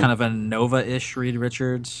 Kind of a Nova-ish Reed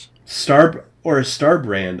Richards.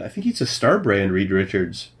 Starbrand. I think he's a Starbrand Reed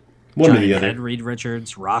Richards. One or the other. Head Reed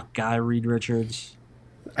Richards, Rock Guy Reed Richards.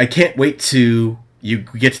 I can't wait to you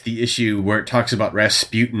get to the issue where it talks about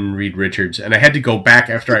Rasputin Reed Richards, and I had to go back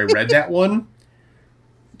after I read that one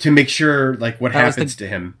to make sure what happens to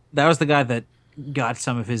him. That was the guy that got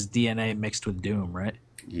some of his DNA mixed with Doom, right?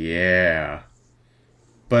 Yeah.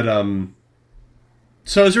 But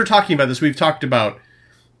so as we're talking about this, we've talked about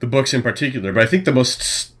the books in particular, but I think the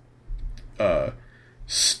most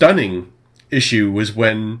stunning issue was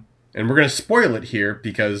when, and we're going to spoil it here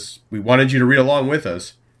because we wanted you to read along with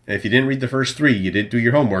us, and if you didn't read the first three, you didn't do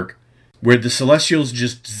your homework, where the Celestials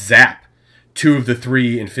just zap two of the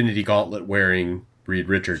three Infinity Gauntlet wearing Reed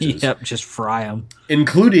Richardses. Yep, just fry them.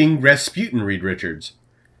 Including Rasputin Reed Richards.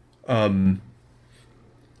 And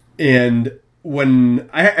when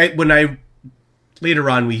I later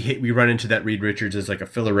on we run into that Reed Richards as a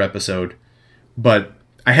filler episode, but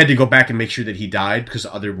I had to go back and make sure that he died, because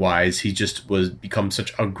otherwise he just become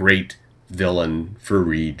such a great villain for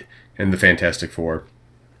Reed and the Fantastic Four.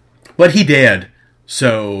 But he dead,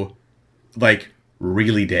 so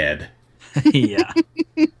really dead. Yeah.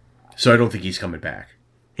 So I don't think he's coming back.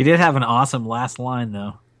 He did have an awesome last line,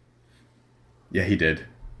 though. Yeah, he did.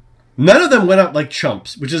 None of them went out like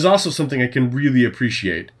chumps, which is also something I can really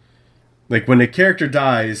appreciate. When a character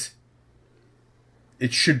dies,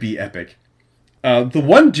 it should be epic. The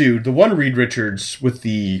one dude, the one Reed Richards with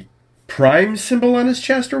the Prime symbol on his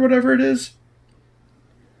chest or whatever it is,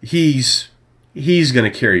 he's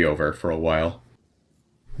going to carry over for a while.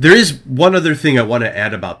 There is one other thing I want to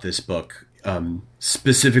add about this book.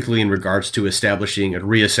 specifically in regards to establishing and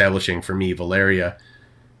reestablishing for me Valeria,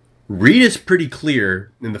 Reed is pretty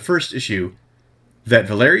clear in the first issue that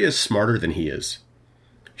Valeria is smarter than he is.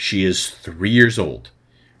 She is 3 years old.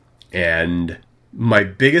 And my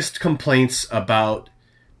biggest complaints about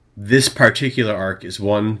this particular arc is,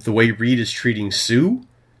 one, the way Reed is treating Sue.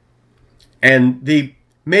 And they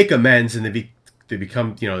make amends and they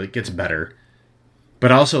become, it gets better.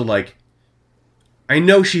 But also, like, I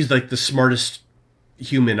know she's like the smartest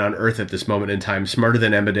human on Earth at this moment in time, smarter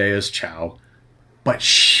than Amadeus Cho. But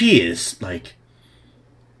she is, like,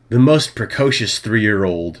 the most precocious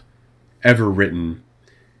 3-year-old ever written.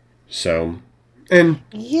 So, and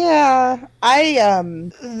yeah,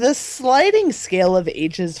 the sliding scale of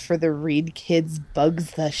ages for the Reed kids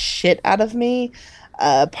bugs the shit out of me,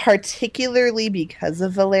 particularly because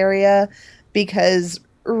of Valeria, because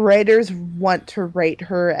writers want to write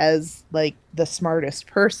her as, like, the smartest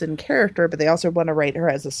person character, but they also want to write her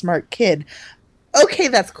as a smart kid. Okay,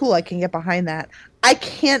 that's cool. I can get behind that. I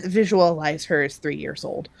can't visualize her as 3 years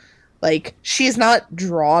old. Like, she's not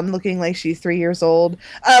drawn looking like she's 3 years old.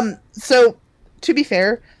 So, to be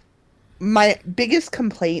fair, my biggest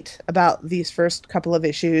complaint about these first couple of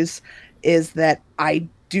issues is that I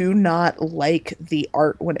do not like the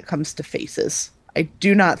art when it comes to faces. I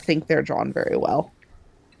do not think they're drawn very well.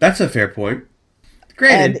 That's a fair point.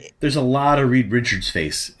 Granted, there's a lot of Reed Richards'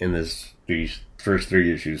 face in these first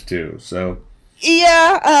 3 issues, too, so...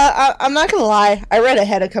 Yeah, I'm not gonna lie. I read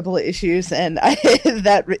ahead a couple of issues, and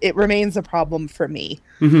it remains a problem for me.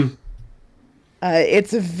 Mm-hmm.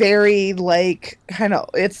 It's very, like, kind of,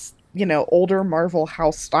 it's, older Marvel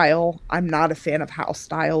House style. I'm not a fan of House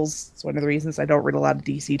styles. It's one of the reasons I don't read a lot of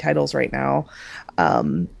DC titles right now.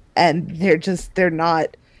 And they're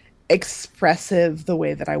not expressive the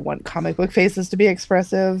way that I want comic book faces to be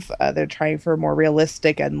expressive. They're trying for more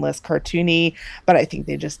realistic and less cartoony, but I think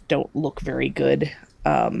they just don't look very good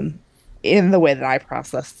in the way that I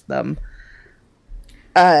process them.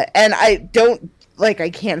 And I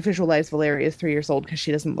can't visualize Valeria as 3 years old because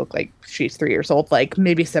she doesn't look like she's 3 years old. Like,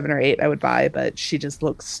 maybe 7 or 8 I would buy, but she just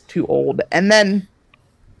looks too old. And then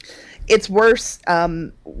it's worse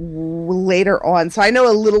later on. So I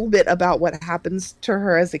know a little bit about what happens to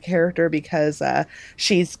her as a character because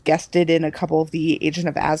she's guested in a couple of the Agent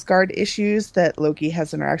of Asgard issues that Loki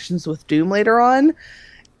has interactions with Doom later on.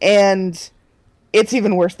 And it's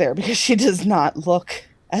even worse there because she does not look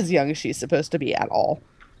as young as she's supposed to be at all.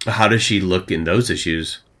 How does she look in those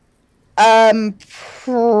issues? Probably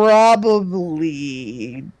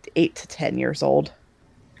 8 to 10 years old.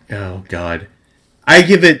 Oh, God.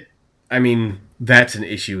 That's an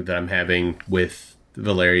issue that I'm having with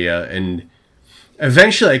Valeria, and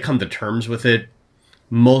eventually I come to terms with it,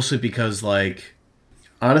 mostly because, like,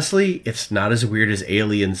 honestly, it's not as weird as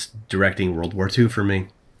aliens directing World War II for me.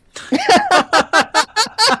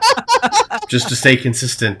 Just to stay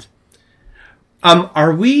consistent.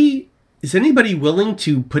 Is anybody willing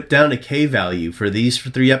to put down a K value for these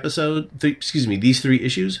 3 episodes? These 3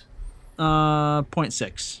 issues?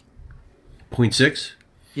 0.6. 0.6?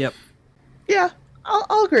 Yep. Yeah,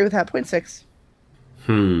 I'll agree with that. 0.6.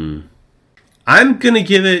 I'm giving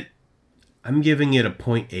it a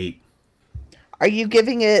 0.8. Are you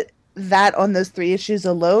giving it that on those 3 issues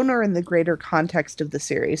alone or in the greater context of the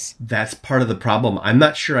series? That's part of the problem. I'm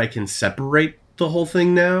not sure I can separate the whole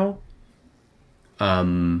thing now.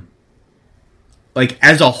 Like,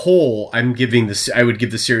 as a whole, I would give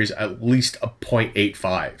the series at least a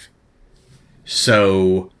 0.85.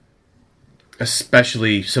 So,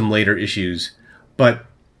 especially some later issues, but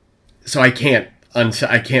so I can't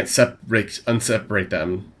unseparate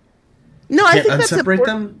them. No, I think that's unseparate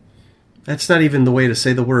important. them. That's not even the way to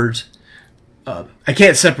say the words. I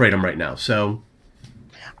can't separate them right now. So,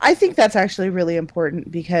 I think that's actually really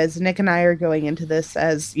important because Nick and I are going into this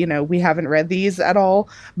as, we haven't read these at all,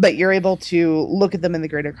 but you're able to look at them in the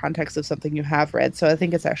greater context of something you have read. So I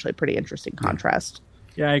think it's actually a pretty interesting contrast.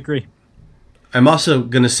 Yeah, I agree. I'm also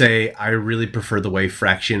going to say I really prefer the way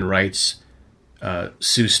Fraction writes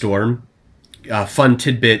Sue Storm. Fun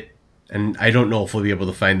tidbit, and I don't know if we'll be able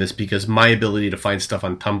to find this because my ability to find stuff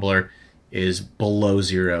on Tumblr is below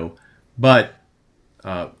 0. But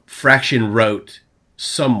Fraction wrote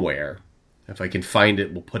somewhere, if I can find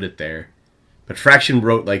it, we'll put it there. But Fraction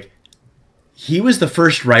wrote, like, he was the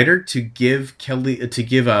first writer to give Kelly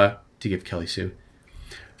Sue.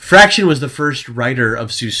 Fraction was the first writer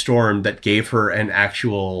of Sue Storm that gave her an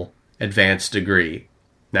actual advanced degree.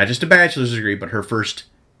 Not just a bachelor's degree, but her first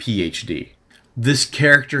PhD. This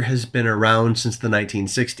character has been around since the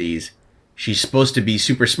 1960s. She's supposed to be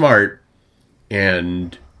super smart,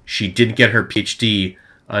 and she didn't get her PhD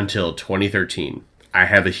until 2013. I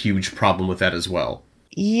have a huge problem with that as well.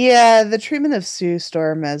 Yeah, the treatment of Sue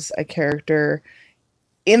Storm as a character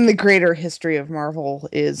in the greater history of Marvel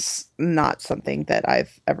is not something that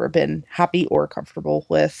I've ever been happy or comfortable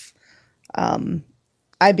with.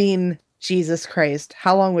 I mean, Jesus Christ,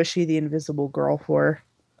 how long was she the Invisible Girl for?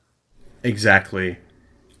 Exactly.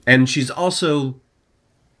 And she's also...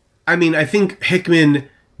 I mean, I think Hickman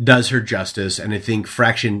does her justice, and I think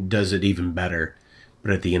Fraction does it even better.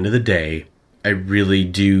 But at the end of the day, I really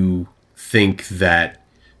do think that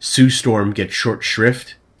Sue Storm gets short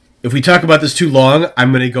shrift. If we talk about this too long,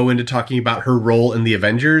 I'm going to go into talking about her role in the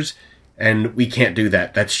Avengers, and we can't do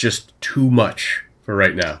that. That's just too much for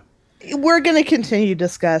right now. We're going to continue to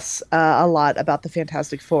discuss a lot about the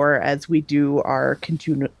Fantastic Four as we do our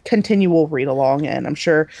continual read-along, and I'm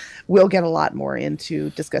sure we'll get a lot more into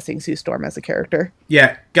discussing Sue Storm as a character.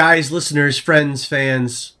 Yeah, guys, listeners, friends,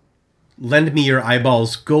 fans, lend me your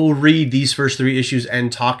eyeballs. Go read these first 3 issues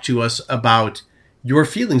and talk to us about your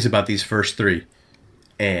feelings about these first 3.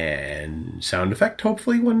 And sound effect,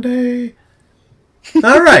 hopefully, one day.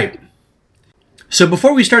 All right. So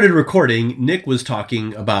before we started recording, Nick was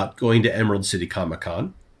talking about going to Emerald City Comic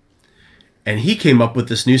Con. And he came up with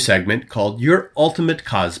this new segment called Your Ultimate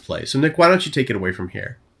Cosplay. So Nick, why don't you take it away from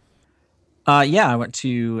here? Yeah, I went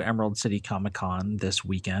to Emerald City Comic Con this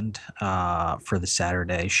weekend for the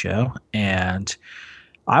Saturday show. And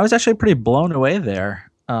I was actually pretty blown away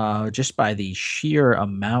there just by the sheer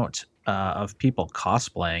amount of people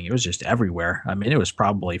cosplaying. It was just everywhere. I mean, it was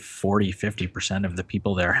probably 40-50% of the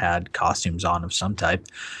people there had costumes on of some type,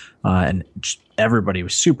 and just everybody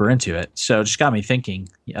was super into it. So it just got me thinking,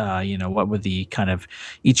 what would the kind of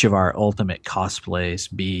each of our ultimate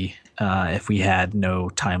cosplays be if we had no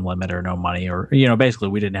time limit or no money, or basically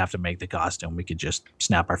we didn't have to make the costume. We could just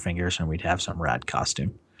snap our fingers and we'd have some rad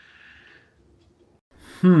costume.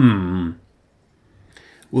 Well,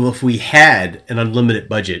 if we had an unlimited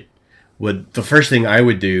budget, the first thing I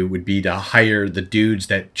would do would be to hire the dudes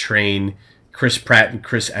that train Chris Pratt and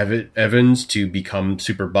Chris Evans to become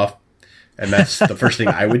super buff. And that's the first thing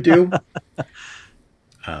I would do.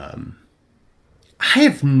 I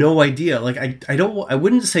have no idea. Like, I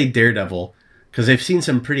wouldn't say Daredevil, because I've seen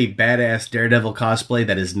some pretty badass Daredevil cosplay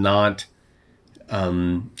that is not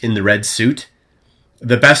in the red suit.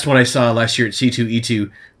 The best one I saw last year at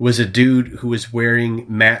C2E2 was a dude who was wearing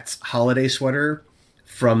Matt's holiday sweater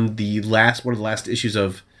from one of the last issues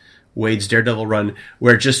of Wade's Daredevil run,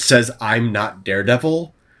 where it just says, "I'm not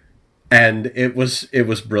Daredevil." And it was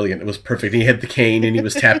brilliant. It was perfect. He had the cane and he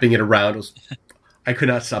was tapping it around. I could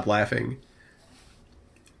not stop laughing.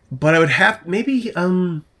 But I would have maybe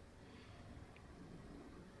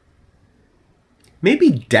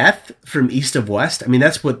Death from East of West. I mean,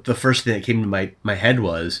 that's what the first thing that came to my head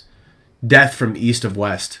was. Death from East of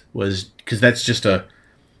West was, because that's just a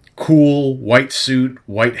cool white suit,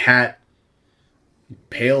 white hat,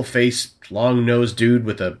 pale face, long nosed dude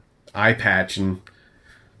with a eye patch, and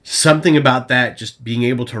something about that, just being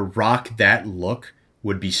able to rock that look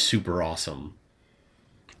would be super awesome.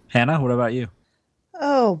 Hannah, what about you?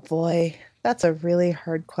 Oh boy, that's a really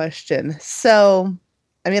hard question. So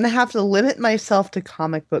I'm going to have to limit myself to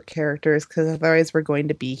comic book characters, because otherwise we're going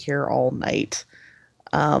to be here all night.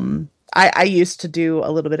 I used to do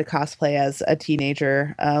a little bit of cosplay as a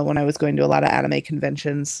teenager when I was going to a lot of anime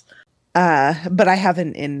conventions, but I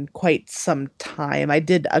haven't in quite some time. I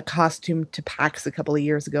did a costume to PAX a couple of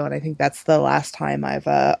years ago, and I think that's the last time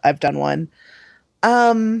I've done one.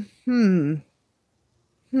 God,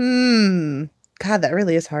 that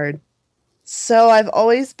really is hard. So I've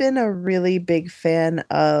always been a really big fan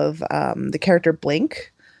of the character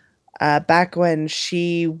Blink. Back when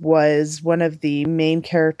she was one of the main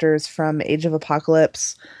characters from Age of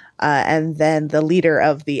Apocalypse, and then the leader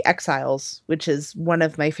of the Exiles, which is one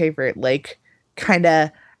of my favorite, like, kind of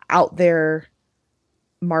out there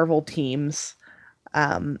Marvel teams.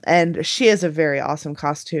 And she has a very awesome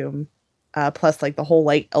costume, plus like the whole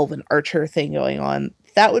like elven archer thing going on.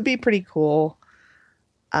 That would be pretty cool.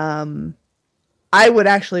 I would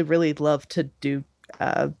actually really love to do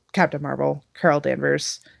Captain Marvel, Carol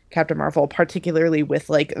Danvers, Captain Marvel, particularly with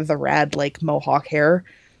like the rad like mohawk hair.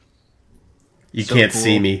 You so can't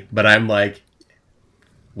see me, but I'm like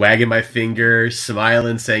wagging my finger,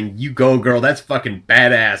 smiling, saying, "You go, girl, that's fucking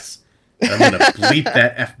badass." And I'm gonna bleep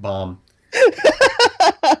that F-bomb.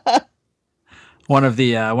 One of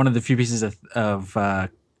the few pieces of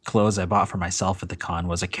clothes I bought for myself at the con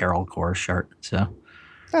was a Carol Core shirt. So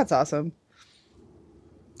that's awesome.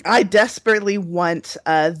 I desperately want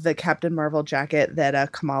the Captain Marvel jacket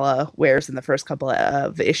that Kamala wears in the first couple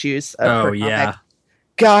of issues of her comic.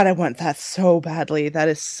 God, I want that so badly. That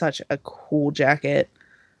is such a cool jacket.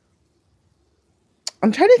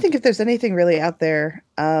 I'm trying to think if there's anything really out there.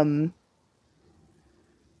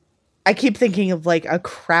 I keep thinking of like a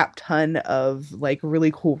crap ton of like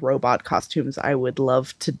really cool robot costumes I would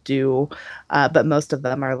love to do, but most of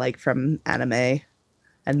them are like from anime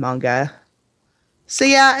and manga. So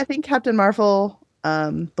yeah, I think Captain Marvel,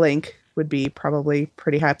 Blink would be probably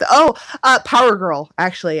pretty high up there. Oh, Power Girl.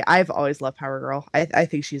 Actually, I've always loved Power Girl. I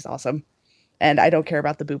think she's awesome. And I don't care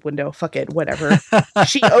about the boob window. Fuck it, whatever.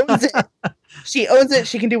 She owns it. She owns it.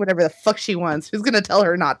 She can do whatever the fuck she wants. Who's gonna tell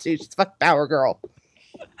her not to? She's fuck Power Girl.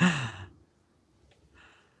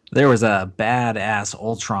 There was a badass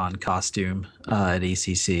Ultron costume at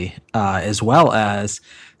ACC, as well as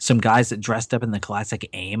some guys that dressed up in the classic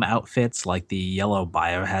AIM outfits, like the yellow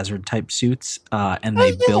biohazard type suits, and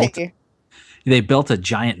they built a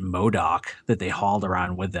giant MODOK that they hauled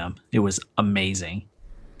around with them. It was amazing.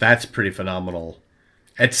 That's pretty phenomenal.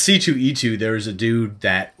 At C2E2, there was a dude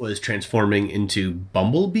that was transforming into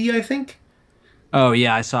Bumblebee, I think. Oh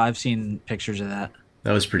yeah, I've seen pictures of that.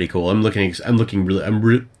 That was pretty cool. I'm looking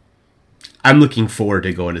forward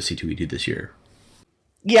to going to C2E2 this year.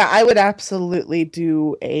 Yeah, I would absolutely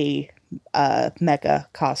do a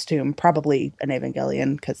mecha costume, probably an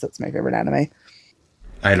Evangelion, because that's my favorite anime.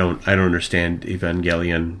 I don't understand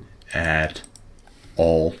Evangelion at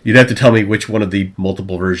all. You'd have to tell me which one of the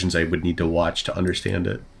multiple versions I would need to watch to understand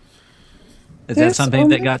it. Is that something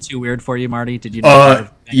that got too weird for you, Marty? Did you know?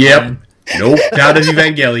 Yep. Nope. Out of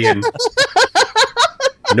Evangelion.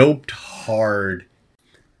 Nope. Hard.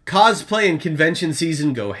 Cosplay and convention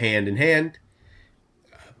season go hand in hand.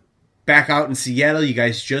 Back out in Seattle, you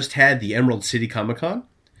guys just had the Emerald City Comic Con.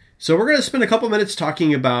 So we're going to spend a couple minutes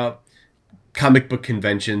talking about comic book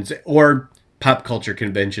conventions or pop culture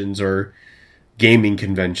conventions or gaming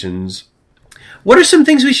conventions. What are some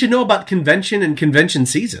things we should know about convention and convention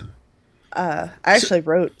season? I actually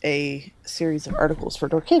wrote a series of articles for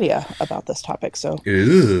Dorcadia about this topic.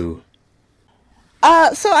 Ooh.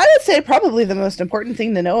 So I would say probably the most important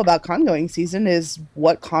thing to know about con-going season is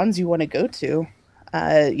what cons you want to go to.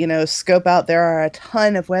 Scope out. There are a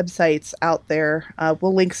ton of websites out there.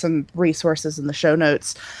 We'll link some resources in the show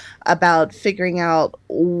notes about figuring out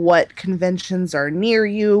what conventions are near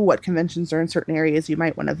you, what conventions are in certain areas you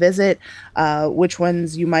might want to visit, which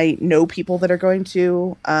ones you might know people that are going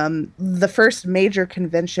to. The first major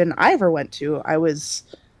convention I ever went to, I was,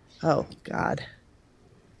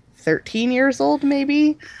 13 years old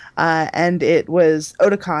maybe, and it was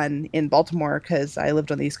Otakon in Baltimore because I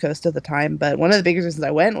lived on the East Coast at the time. But one of the biggest reasons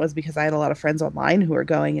I went was because I had a lot of friends online who were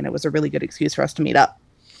going, and it was a really good excuse for us to meet up.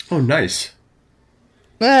 Oh, nice.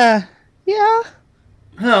 Yeah.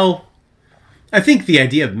 Well, I think the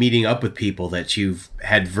idea of meeting up with people that you've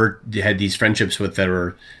had these friendships with that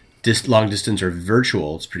are long distance or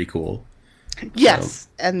virtual is pretty cool. Yes,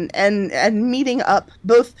 and meeting up,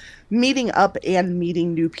 both meeting up and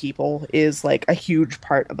meeting new people is like a huge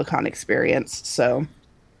part of a con experience. So,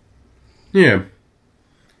 yeah.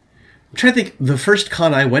 I'm trying to think. The first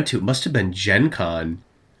con I went to must have been Gen Con,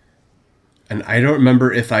 and I don't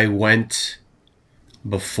remember if I went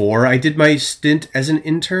before I did my stint as an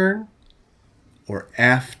intern or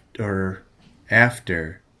after.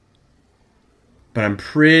 But I'm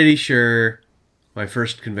pretty sure my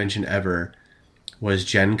first convention ever was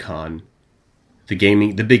Gen Con, the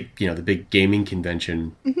big gaming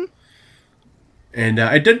convention. Mm-hmm. And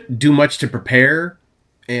I didn't do much to prepare,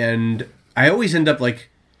 and I always end up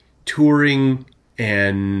like touring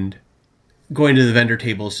and going to the vendor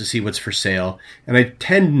tables to see what's for sale. And I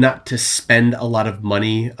tend not to spend a lot of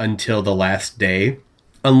money until the last day,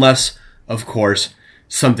 unless, of course,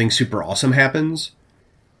 something super awesome happens.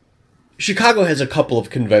 Chicago has a couple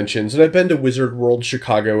of conventions, and I've been to Wizard World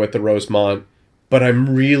Chicago at the Rosemont, but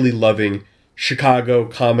I'm really loving Chicago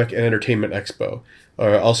Comic and Entertainment Expo,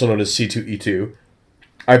 also known as C2E2.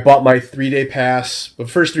 I bought my 3-day pass, the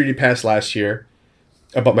first 3-day pass last year.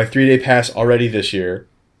 I bought my 3-day pass already this year.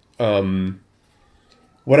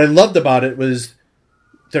 What I loved about it was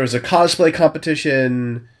there was a cosplay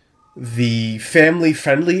competition. The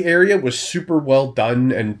family-friendly area was super well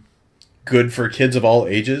done and good for kids of all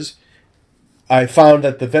ages. I found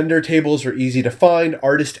that the vendor tables were easy to find.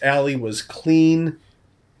 Artist Alley was clean.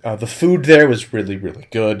 The food there was really, really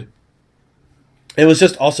good. It was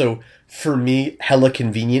just also, for me, hella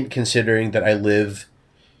convenient considering that I live,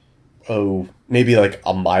 maybe like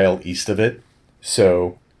a mile east of it.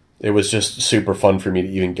 So it was just super fun for me to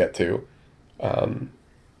even get to.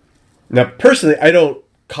 Now, personally, I don't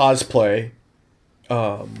cosplay.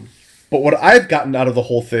 But what I've gotten out of the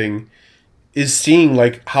whole thing is seeing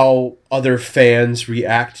like how other fans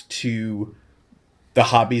react to the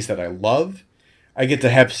hobbies that I love. I get to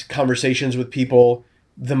have conversations with people.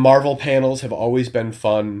 The Marvel panels have always been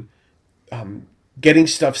fun. Getting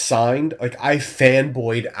stuff signed, like I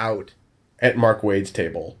fanboyed out at Mark Waid's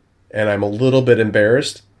table, and I'm a little bit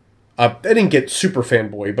embarrassed. I didn't get super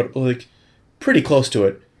fanboy, but like pretty close to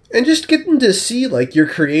it. And just getting to see like your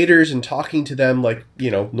creators and talking to them like,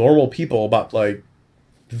 you know, normal people about like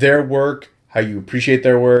their work, how you appreciate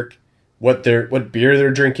their work, what beer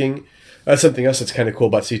they're drinking. That's something else that's kind of cool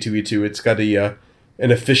about C2E2. It's got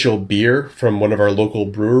an official beer from one of our local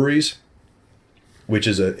breweries, which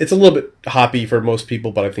is it's a little bit hoppy for most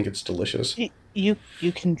people, but I think it's delicious. You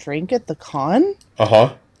can drink at the con?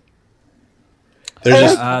 Uh-huh.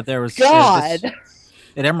 There was God.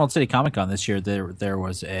 At Emerald City Comic Con this year, there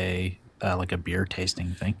was a like a beer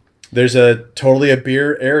tasting thing. There's totally a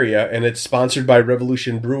beer area, and it's sponsored by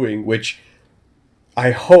Revolution Brewing, which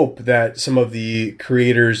I hope that some of the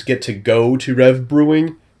creators get to go to Rev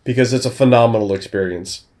Brewing because it's a phenomenal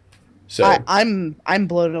experience. So I'm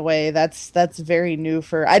blown away. That's very new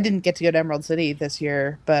for. I didn't get to go to Emerald City this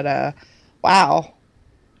year, but wow,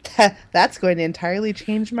 that's going to entirely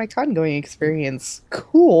change my con going experience.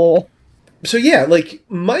 Cool. So yeah, like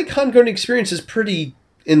my con going experience is pretty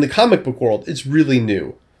in the comic book world. It's really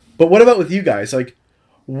new. But what about with you guys? Like,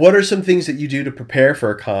 what are some things that you do to prepare for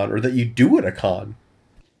a con, or that you do at a con?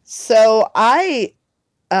 So I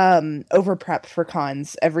over prep for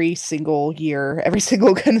cons every single year, every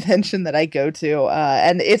single convention that I go to,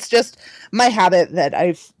 and it's just my habit that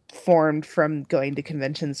I've formed from going to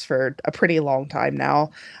conventions for a pretty long time now.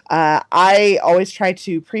 I always try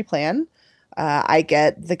to pre-plan. I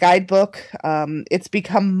get the guidebook. It's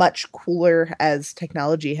become much cooler as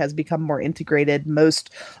technology has become more integrated.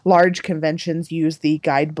 Most large conventions use the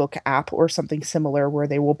guidebook app or something similar where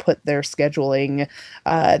they will put their scheduling,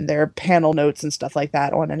 their panel notes and stuff like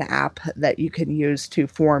that on an app that you can use to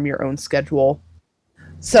form your own schedule.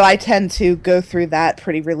 So I tend to go through that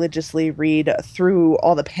pretty religiously, read through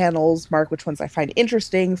all the panels, mark which ones I find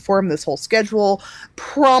interesting, form this whole schedule,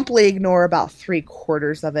 promptly ignore about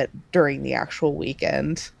 3/4 of it during the actual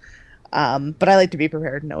weekend. But I like to be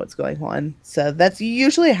prepared and know what's going on. So that's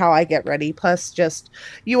usually how I get ready. Plus, just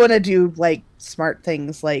you want to do like smart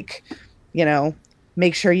things like, you know,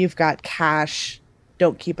 make sure you've got cash.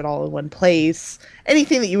 Don't keep it all in one place.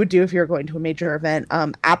 Anything that you would do if you're going to a major event,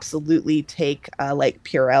 absolutely take like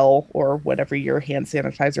Purell or whatever your hand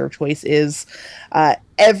sanitizer of choice is.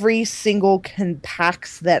 Every single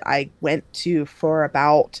PAX that I went to for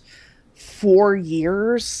about 4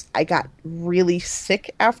 years, I got really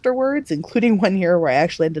sick afterwards, including one year where I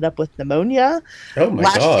actually ended up with pneumonia. Oh my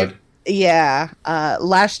God.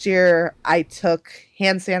 Last year I took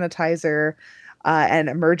hand sanitizer and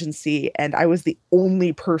emergency, and I was the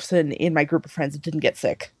only person in my group of friends that didn't get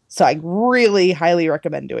sick. So I really highly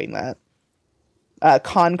recommend doing that.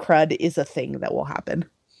 Con crud is a thing that will happen.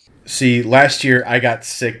 See, last year I got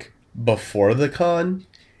sick before the con,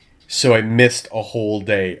 so I missed a whole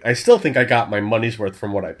day. I still think I got my money's worth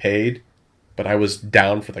from what I paid, but I was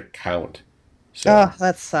down for the count. So. Oh,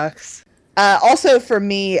 that sucks. Also, for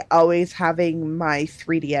me, always having my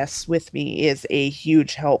 3DS with me is a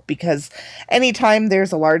huge help, because anytime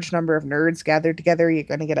there's a large number of nerds gathered together, you're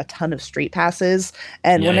going to get a ton of street passes.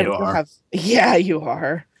 And whenever you have, you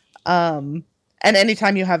are. And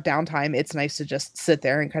anytime you have downtime, it's nice to just sit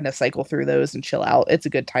there and kind of cycle through those and chill out. It's a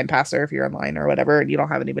good time passer if you're online or whatever, and you don't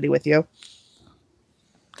have anybody with you.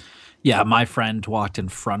 Yeah, my friend walked in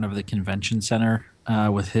front of the convention center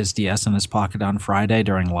with his DS in his pocket on Friday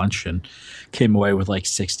during lunch and came away with like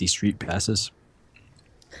 60 street passes.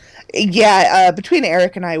 Yeah, between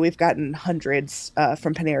Eric and I, we've gotten hundreds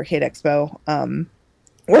from Penny Arcade Expo.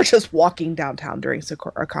 We're just walking downtown during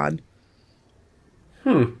Sakura Con.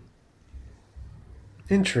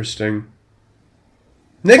 Interesting.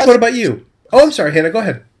 Nick, what about you? Oh, I'm sorry, Hannah, go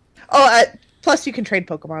ahead. Oh, plus you can trade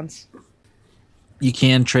Pokemons. You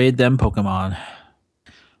can trade them Pokemon.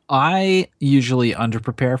 I usually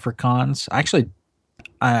underprepare for cons. Actually,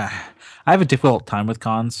 I have a difficult time with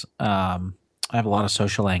cons. I have a lot of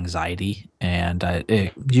social anxiety, and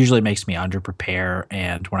it usually makes me underprepare.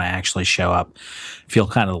 And when I actually show up, feel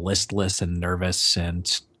kind of listless and nervous.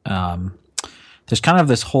 And there's kind of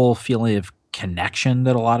this whole feeling of connection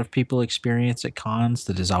that a lot of people experience at cons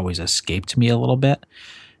that has always escaped me a little bit.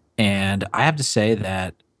 And I have to say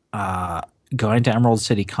that going to Emerald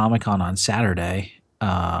City Comic Con on Saturday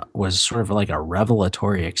was sort of like a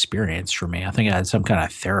revelatory experience for me. I think I had some kind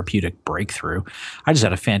of therapeutic breakthrough. I just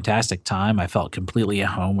had a fantastic time. I felt completely at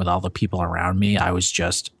home with all the people around me. I was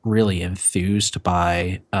just really enthused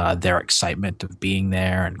by their excitement of being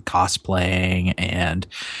there and cosplaying, and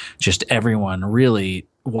just everyone really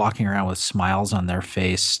walking around with smiles on their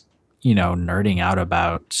face, nerding out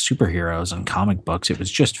about superheroes and comic books. It was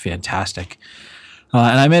just fantastic.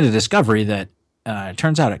 And I made a discovery that it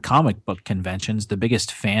turns out at comic book conventions, the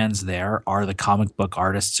biggest fans there are the comic book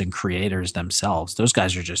artists and creators themselves. Those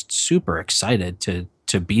guys are just super excited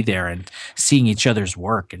to be there and seeing each other's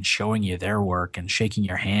work and showing you their work and shaking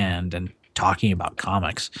your hand and talking about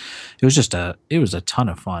comics. It was a ton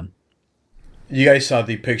of fun. You guys saw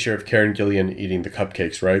the picture of Karen Gillian eating the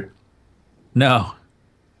cupcakes, right? No.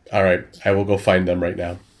 All right, I will go find them right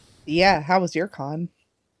now. Yeah, how was your con?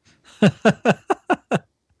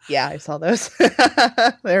 Yeah, I saw those.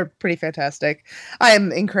 They're pretty fantastic. I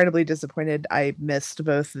am incredibly disappointed. I missed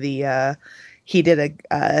both the he did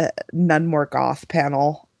a None More Goth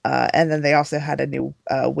panel, and then they also had a new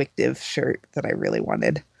Wictive shirt that I really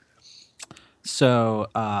wanted. So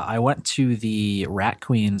I went to the Rat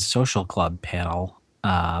Queens Social Club panel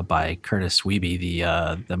by Curtis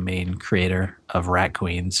Wiebe, the main creator of Rat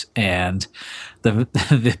Queens, and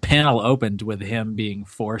the panel opened with him being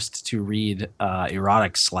forced to read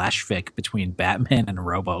erotic slash fic between Batman and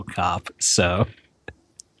RoboCop. So,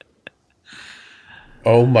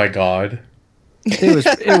 oh my god,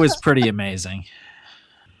 it was pretty amazing.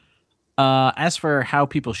 As for how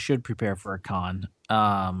people should prepare for a con,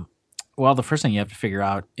 well, the first thing you have to figure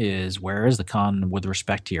out is, where is the con with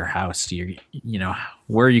respect to your house?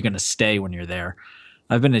 Where are you going to stay when you're there?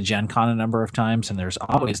 I've been to Gen Con a number of times, and there's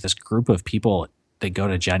always this group of people that go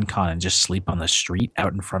to Gen Con and just sleep on the street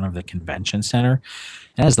out in front of the convention center.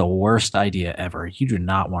 That is the worst idea ever. You do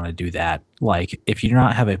not want to do that. Like, if you do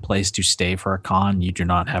not have a place to stay for a con, you do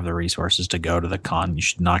not have the resources to go to the con. You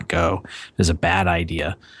should not go. It's a bad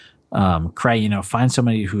idea. Find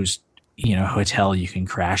somebody who's hotel you can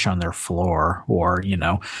crash on their floor, or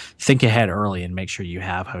think ahead early and make sure you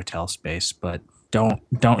have hotel space, but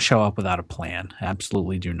don't show up without a plan.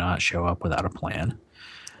 Absolutely do not show up without a plan.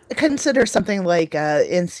 Consider something like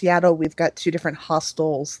in Seattle, we've got 2 different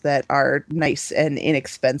hostels that are nice and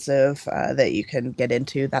inexpensive that you can get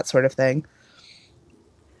into, that sort of thing.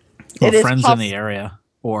 Or friends in the area.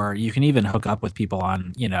 Or you can even hook up with people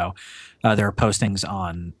on, there are postings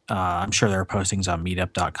on, I'm sure there are postings on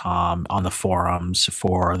meetup.com, on the forums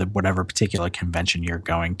for whatever particular convention you're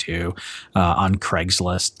going to, on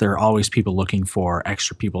Craigslist. There are always people looking for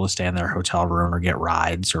extra people to stay in their hotel room or get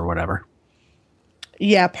rides or whatever.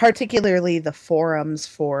 Yeah, particularly the forums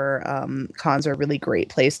for cons are a really great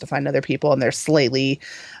place to find other people, and they're slightly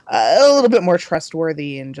a little bit more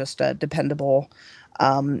trustworthy and just dependable.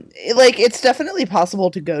 It's definitely possible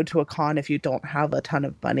to go to a con if you don't have a ton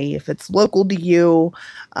of money. If it's local to you,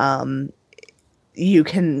 you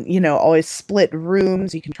can, always split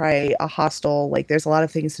rooms. You can try a hostel. There's a lot of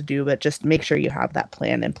things to do, but just make sure you have that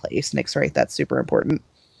plan in place. Nick's right. That's super important.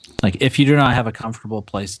 If you do not have a comfortable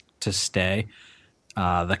place to stay,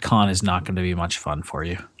 the con is not going to be much fun for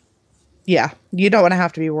you. Yeah. You don't want to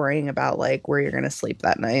have to be worrying about where you're going to sleep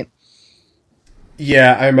that night.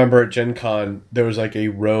 Yeah, I remember at Gen Con, there was a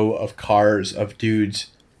row of cars of dudes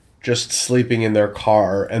just sleeping in their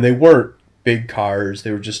car. And they weren't big cars.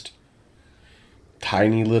 They were just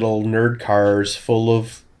tiny little nerd cars full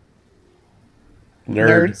of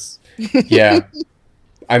nerds. Yeah.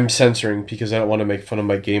 I'm censoring because I don't want to make fun of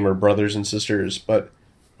my gamer brothers and sisters. But,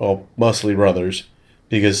 well, mostly brothers.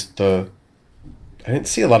 Because I didn't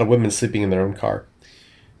see a lot of women sleeping in their own car.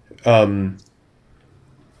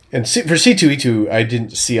 And for C2E2, I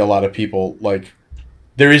didn't see a lot of people,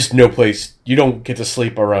 there is no place, you don't get to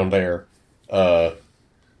sleep around there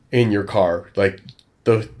in your car.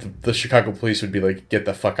 The Chicago police would be get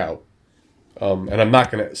the fuck out. And I'm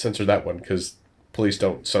not going to censor that one, because police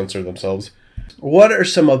don't censor themselves. What are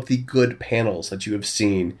some of the good panels that you have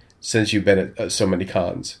seen since you've been at so many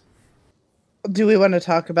cons? Do we want to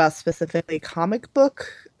talk about specifically comic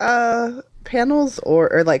book panels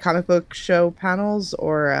or comic book show panels,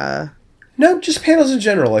 or No, just panels in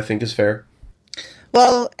general, I think is fair.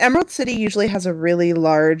 Well, Emerald City usually has a really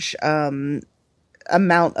large amount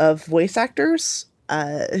of voice actors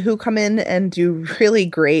who come in and do really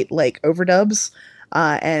great overdubs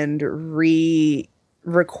and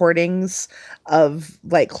re-recordings of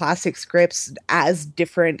classic scripts as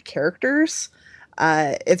different characters.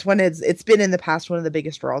 It's been in the past one of the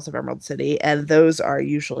biggest draws of Emerald City, and those are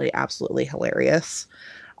usually absolutely hilarious.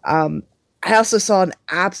 I also saw an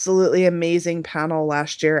absolutely amazing panel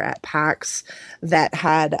last year at PAX that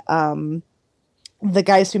had the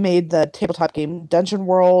guys who made the tabletop game Dungeon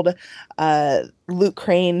World, Luke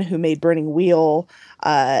Crane, who made Burning Wheel,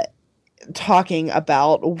 talking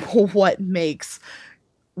about what makes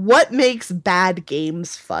bad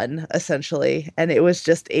games fun, essentially. And it was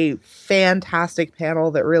just a fantastic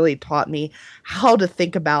panel that really taught me how to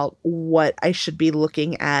think about what I should be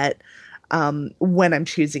looking at when I'm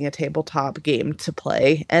choosing a tabletop game to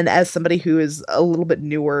play. And as somebody who is a little bit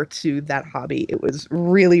newer to that hobby, it was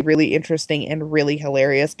really, really interesting and really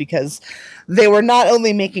hilarious because they were not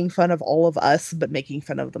only making fun of all of us, but making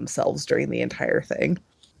fun of themselves during the entire thing.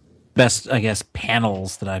 Best, I guess,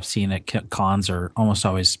 panels that I've seen at cons are almost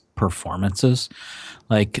always performances.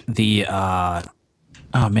 Like the,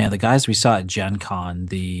 the guys we saw at Gen Con,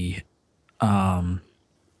 do you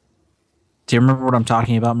remember what I'm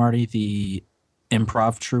talking about, Marty? The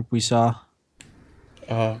improv troupe we saw?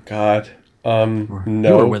 Oh, God. No.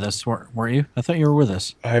 You were with us, weren't you? I thought you were with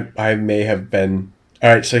us. I may have been.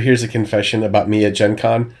 All right, so here's a confession about me at Gen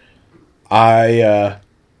Con. I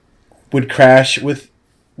would crash with...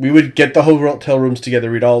 We would get the hotel rooms together.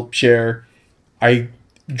 We'd all share. I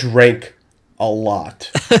drank a lot.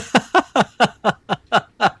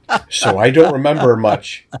 So I don't remember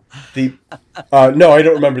much. No, I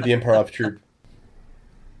don't remember the improv troupe.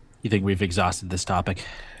 You think we've exhausted this topic?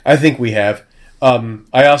 I think we have.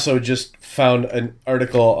 I also just found an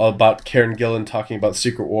article about Karen Gillan talking about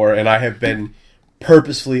Secret War, and I have been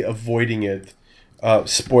purposefully avoiding it,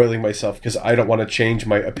 spoiling myself, because I don't want to change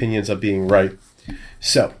my opinions of being right.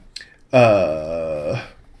 So, could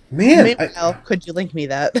you link me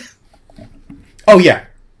that? Oh, yeah.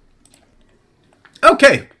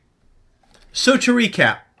 Okay. So to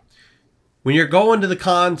recap, when you're going to the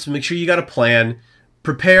cons, make sure you got a plan.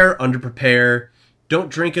 Prepare, under-prepare. Don't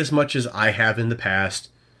drink as much as I have in the past.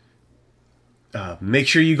 Make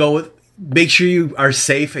sure you are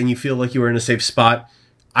safe and you feel like you are in a safe spot.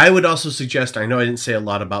 I would also suggest, I know I didn't say a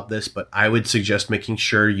lot about this, but I would suggest making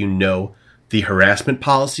sure you know the harassment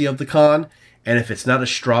policy of the con, and if it's not a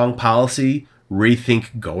strong policy,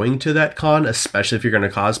 rethink going to that con, especially if you're going to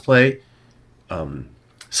cosplay.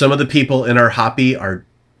 Some of the people in our hobby are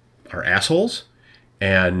assholes,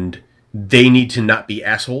 and they need to not be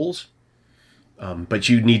assholes, but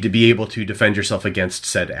you need to be able to defend yourself against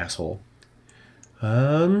said asshole.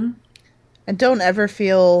 And don't ever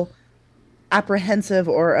feel apprehensive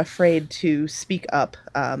or afraid to speak up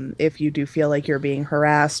if you do feel like you're being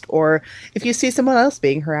harassed, or if you see someone else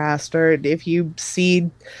being harassed, or if you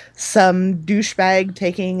see some douchebag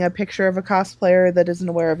taking a picture of a cosplayer that isn't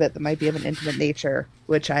aware of it that might be of an intimate nature,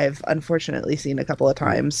 which I've unfortunately seen a couple of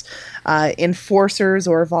times. Enforcers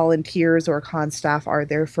or volunteers or con staff are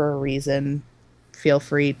there for a reason. Feel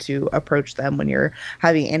free to approach them when you're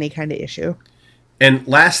having any kind of issue. And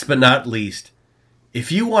last but not least, if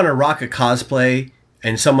you want to rock a cosplay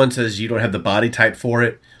and someone says you don't have the body type for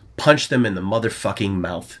it, punch them in the motherfucking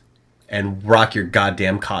mouth and rock your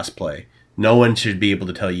goddamn cosplay. No one should be able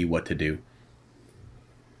to tell you what to do.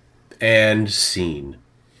 And scene.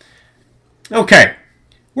 Okay,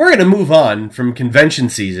 we're going to move on from convention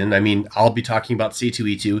season. I mean, I'll be talking about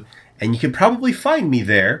C2E2, and you can probably find me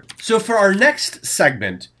there. So for our next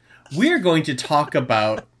segment, we're going to talk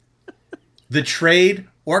about the trade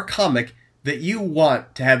or comic that you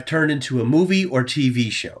want to have turned into a movie or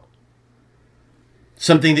TV show.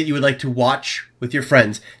 Something that you would like to watch with your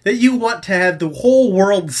friends, that you want to have the whole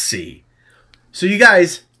world see. So you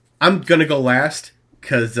guys, I'm going to go last,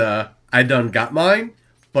 because I done got mine,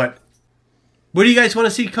 but what do you guys want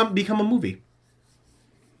to see become a movie?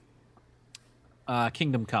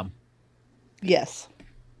 Kingdom Come. Yes.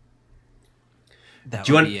 That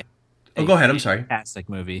do you would want... be go ahead. I'm sorry. Fantastic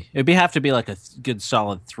movie. It'd have to be like a good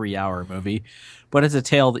solid 3-hour movie, but it's a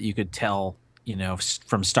tale that you could tell,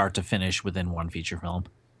 from start to finish within one feature film.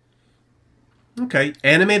 Okay.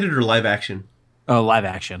 Animated or live action? Oh, live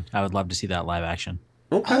action. I would love to see that live action.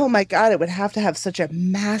 Okay. Oh my God. It would have to have such a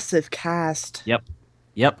massive cast. Yep.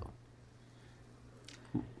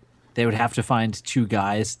 They would have to find two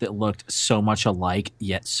guys that looked so much alike,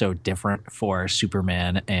 yet so different for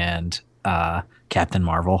Superman and Captain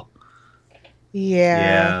Marvel.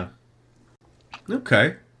 Yeah.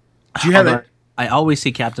 Okay. Do you have it? I always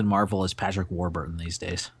see Captain Marvel as Patrick Warburton these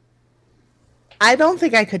days. I don't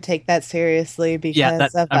think I could take that seriously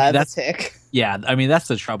because of the tick. Yeah, I mean that's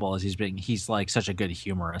the trouble is he's like such a good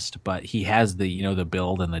humorist, but he has the the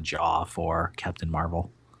build and the jaw for Captain Marvel.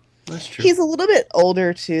 That's true. He's a little bit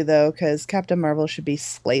older too, though, because Captain Marvel should be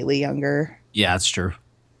slightly younger. Yeah, that's true.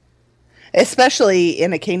 Especially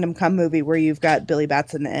in a Kingdom Come movie where you've got Billy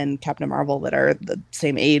Batson and Captain Marvel that are the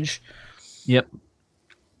same age. Yep.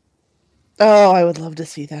 Oh, I would love to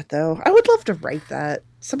see that, though. I would love to write that.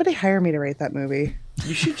 Somebody hire me to write that movie.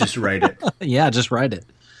 You should just write it. Yeah, just write it.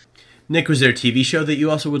 Nick, was there a TV show that you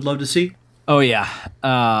also would love to see? Oh, yeah.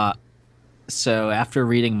 So after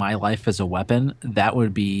reading My Life as a Weapon, that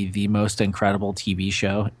would be the most incredible TV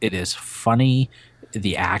show. It is funny.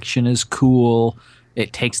 The action is cool.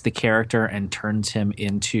 It takes the character and turns him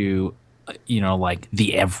into, like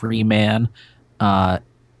the everyman.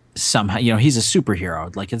 Somehow, he's a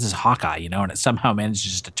superhero. Like, this is Hawkeye, and it somehow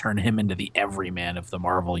manages to turn him into the everyman of the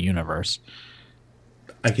Marvel universe.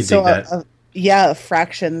 I could dig that. A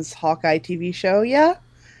Fractions Hawkeye TV show. Yeah,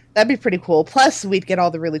 that'd be pretty cool. Plus, we'd get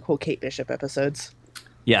all the really cool Kate Bishop episodes.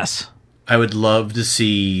 Yes. I would love to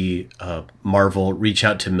see Marvel reach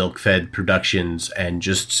out to Milkfed Productions and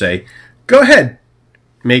just say, go ahead,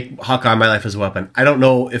 make Hawkeye My Life as a Weapon. I don't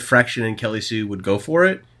know if Fraction and Kelly Sue would go for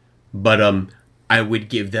it, but I would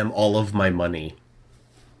give them all of my money.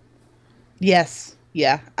 Yes.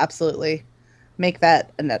 Yeah, absolutely. Make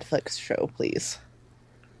that a Netflix show, please.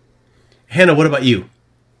 Hannah, what about you?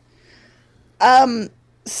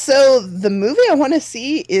 So the movie I want to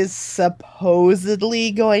see is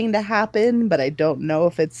supposedly going to happen, but I don't know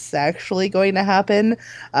if it's actually going to happen.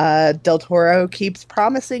 Del Toro keeps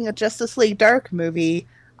promising a Justice League Dark movie.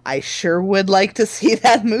 I sure would like to see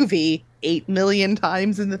that movie 8 million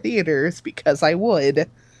times in the theaters, because I would.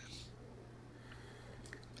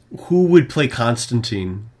 Who would play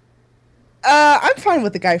Constantine? I'm fine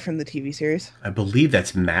with the guy from the TV series. I believe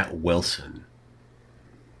that's Matt Wilson.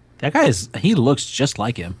 That guy he looks just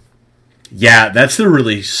like him. Yeah, that's the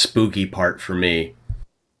really spooky part for me.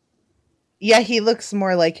 Yeah, he looks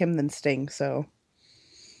more like him than Sting, so.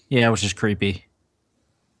 Yeah, which is creepy.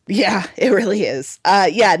 Yeah, it really is.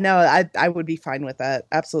 I would be fine with that.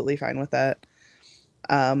 Absolutely fine with that.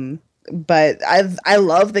 But I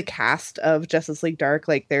love the cast of Justice League Dark.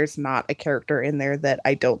 Like, there's not a character in there that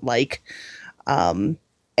I don't like.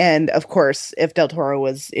 And of course, if Del Toro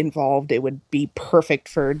was involved, it would be perfect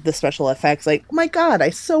for the special effects. Like, oh my God, I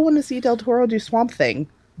so want to see Del Toro do Swamp Thing.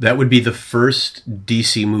 That would be the first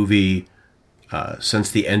DC movie since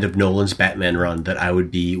the end of Nolan's Batman run that I would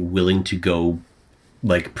be willing to go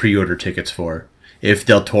pre-order tickets for. If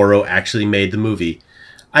Del Toro actually made the movie,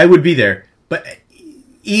 I would be there. But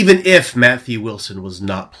even if Matthew Wilson was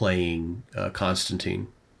not playing Constantine.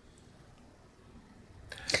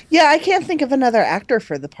 Yeah, I can't think of another actor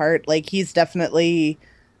for the part. Like, he's definitely,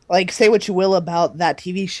 say what you will about that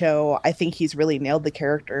TV show, I think he's really nailed the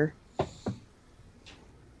character.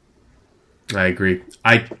 I agree.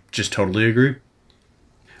 I just totally agree.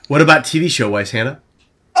 What about TV show-wise, Hannah?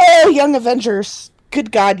 Oh, Young Avengers.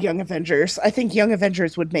 Good God, Young Avengers. I think Young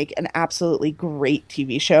Avengers would make an absolutely great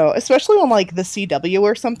TV show, especially on, the CW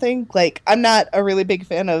or something. I'm not a really big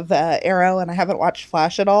fan of Arrow, and I haven't watched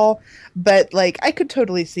Flash at all, but, I could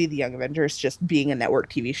totally see the Young Avengers just being a network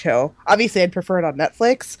TV show. Obviously, I'd prefer it on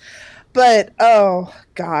Netflix, but, oh,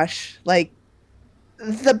 gosh.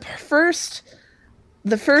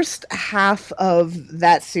 The first half of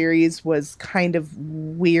that series was kind of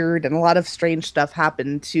weird, and a lot of strange stuff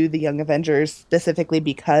happened to the Young Avengers, specifically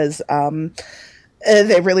because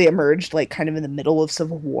they really emerged kind of in the middle of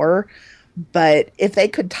Civil War. But if they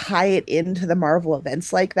could tie it into the Marvel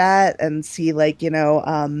events like that and see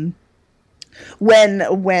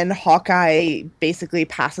when Hawkeye basically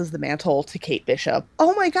passes the mantle to Kate Bishop,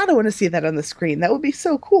 oh my God, I want to see that on the screen. That would be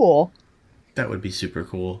so cool. That would be super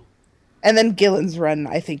cool. And then Gillen's run,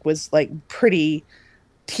 I think, was pretty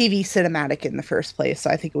TV cinematic in the first place.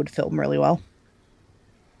 So I think it would film really well.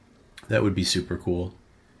 That would be super cool.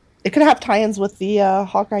 It could have tie-ins with the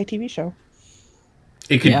Hawkeye TV show.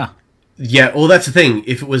 It could. Yeah. Yeah. Well, that's the thing.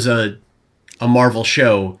 If it was a Marvel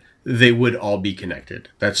show, they would all be connected.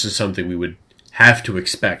 That's just something we would have to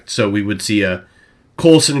expect. So we would see a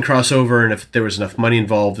Coulson crossover, and if there was enough money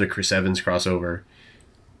involved, a Chris Evans crossover.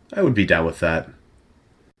 I would be down with that.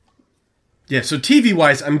 Yeah, so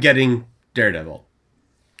TV-wise, I'm getting Daredevil.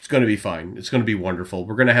 It's going to be fine. It's going to be wonderful.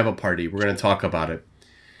 We're going to have a party. We're going to talk about it.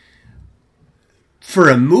 For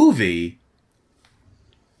a movie,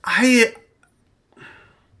 I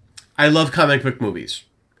love comic book movies.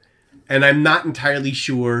 And I'm not entirely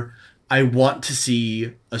sure I want to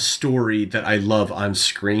see a story that I love on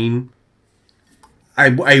screen.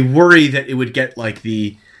 I worry that it would get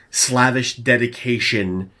the slavish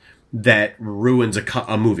dedication that ruins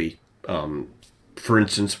a movie. For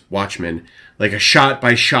instance, Watchmen, a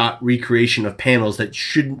shot-by-shot recreation of panels that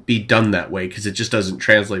shouldn't be done that way because it just doesn't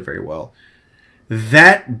translate very well.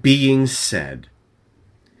 That being said,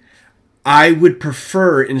 I would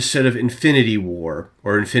prefer, instead of Infinity War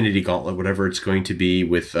or Infinity Gauntlet, whatever it's going to be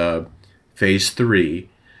with Phase 3,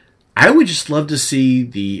 I would just love to see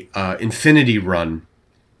the Infinity Run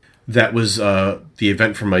that was the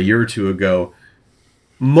event from a year or two ago,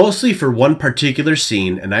 mostly for one particular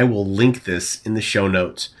scene, and I will link this in the show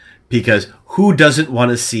notes, because who doesn't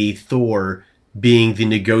want to see Thor being the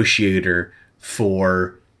negotiator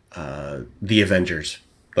for the Avengers?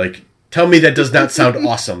 Like, tell me that does not sound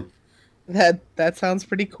awesome. That sounds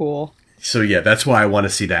pretty cool. So yeah, that's why I want to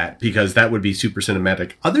see that, because that would be super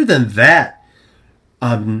cinematic. Other than that,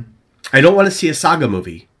 I don't want to see a Saga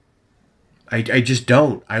movie. I just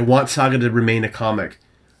don't. I want Saga to remain a comic.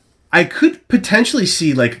 I could potentially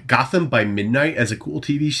see like Gotham by Midnight as a cool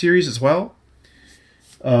TV series as well.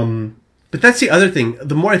 But that's the other thing.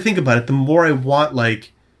 The more I think about it, the more I want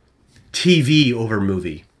like TV over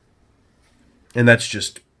movie. And that's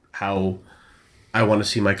just how I want to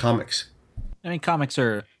see my comics. I mean, comics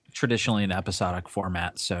are traditionally an episodic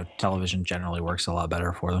format, so television generally works a lot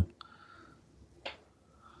better for them.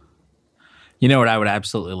 You know what I would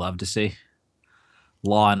absolutely love to see?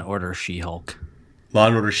 Law and Order She-Hulk. Law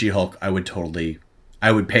and Order She-Hulk, I would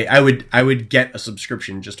pay. I would get a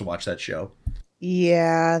subscription just to watch that show.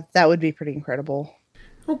 Yeah, that would be pretty incredible.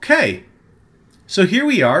 Okay. So here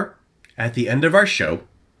we are at the end of our show.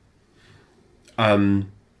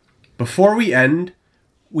 Before we end,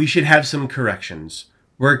 we should have some corrections.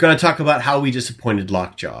 We're going to talk about how we disappointed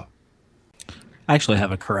Lockjaw. I actually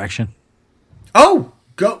have a correction. Oh,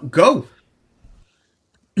 go.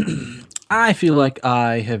 I feel like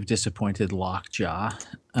I have disappointed Lockjaw,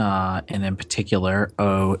 and in particular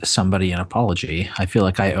owe somebody an apology. I feel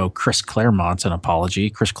like I owe Chris Claremont an apology.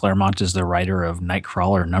 Chris Claremont is the writer of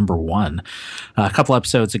Nightcrawler #1. A couple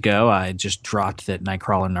episodes ago, I just dropped that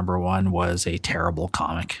Nightcrawler #1 was a terrible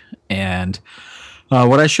comic, and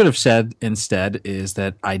what I should have said instead is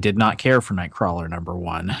that I did not care for Nightcrawler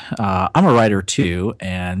 #1. I'm a writer too,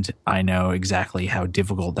 and I know exactly how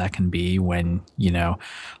difficult that can be when,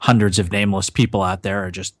 hundreds of nameless people out there are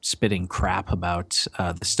just spitting crap about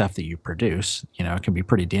the stuff that you produce. It can be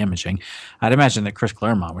pretty damaging. I'd imagine that Chris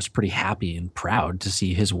Claremont was pretty happy and proud to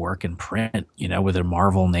see his work in print, with a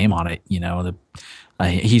Marvel name on it.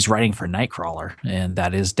 He's writing for Nightcrawler, and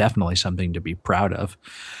that is definitely something to be proud of.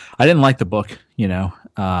 I didn't like the book,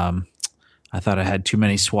 I thought it had too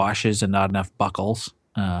many swashes and not enough buckles.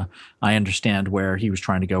 I understand where he was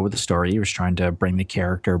trying to go with the story. He was trying to bring the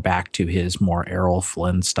character back to his more Errol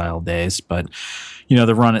Flynn style days, but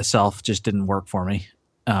the run itself just didn't work for me.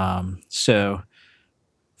 So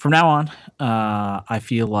from now on, I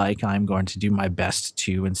feel like I'm going to do my best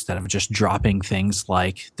to, instead of just dropping things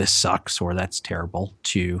like this sucks or that's terrible,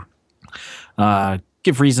 to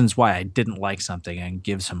give reasons why I didn't like something and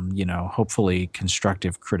give some, hopefully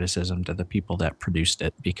constructive criticism to the people that produced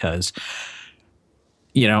it. Because,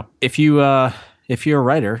 if you're a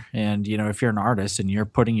writer and, if you're an artist and you're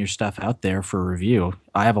putting your stuff out there for review,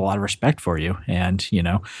 I have a lot of respect for you. And,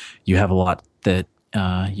 you have a lot that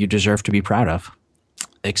you deserve to be proud of.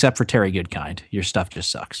 Except for Terry Goodkind. Your stuff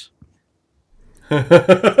just sucks.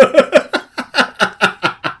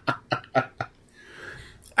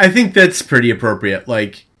 I think that's pretty appropriate.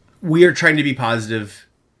 Like, we are trying to be positive,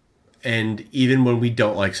 and even when we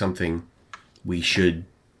don't like something, we should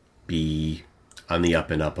be on the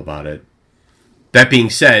up and up about it. That being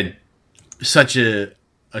said, such a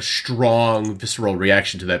strong, visceral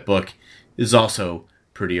reaction to that book is also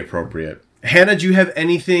pretty appropriate. Hannah, do you have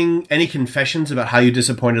any confessions about how you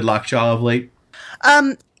disappointed Lockjaw of late?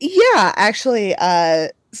 Yeah, actually,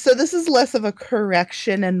 so this is less of a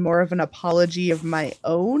correction and more of an apology of my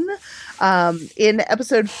own. In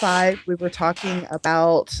episode 5, we were talking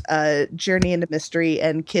about Journey into Mystery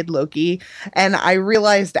and Kid Loki, and I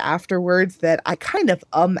realized afterwards that I kind of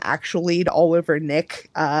actually'd all over Nick,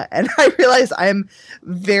 and I realized I'm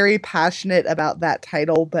very passionate about that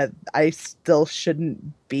title, but I still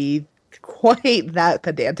shouldn't be quite that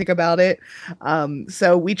pedantic about it.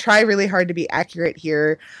 So we try really hard to be accurate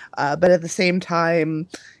here, but at the same time,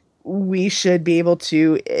 we should be able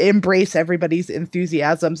to embrace everybody's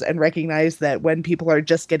enthusiasms and recognize that when people are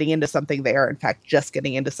just getting into something, they are in fact just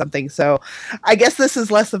getting into something. So I guess this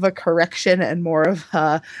is less of a correction and more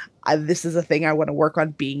of this is a thing I want to work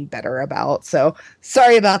on being better about. So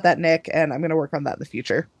sorry about that, Nick, and I'm going to work on that in the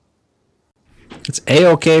future. It's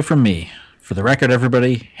A-okay from me. For the record,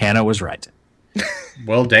 everybody, Hannah was right.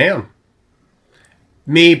 Well, damn.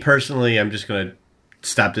 Me, personally, I'm just going to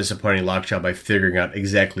stop disappointing Lockjaw by figuring out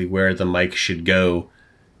exactly where the mic should go.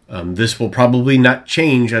 This will probably not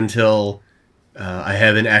change until I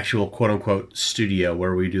have an actual quote-unquote studio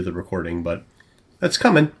where we do the recording, but that's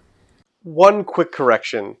coming. one quick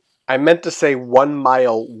correction. I meant to say 1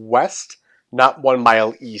 mile west, not 1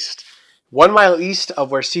 mile east. 1 mile east of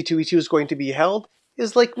where C2E2 is going to be held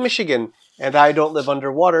is Lake Michigan, and I don't live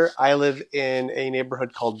underwater. I live in a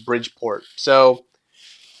neighborhood called Bridgeport. So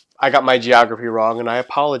I got my geography wrong, and I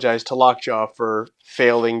apologize to Lockjaw for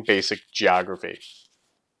failing basic geography.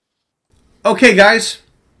 Okay, guys.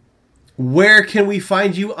 Where can we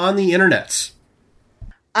find you on the internets?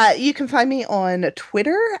 You can find me on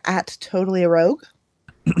Twitter at Totally a Rogue.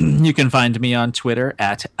 You can find me on Twitter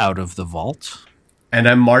at Out of the Vault. And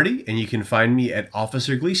I'm Marty, and you can find me at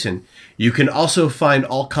Officer Gleason. You can also find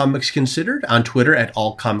All Comics Considered on Twitter at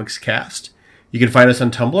All Comics Cast. You can find us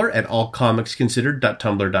on Tumblr at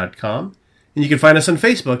allcomicsconsidered.tumblr.com. And you can find us on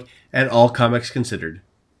Facebook at All Comics Considered.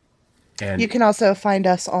 And you can also find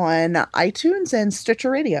us on iTunes and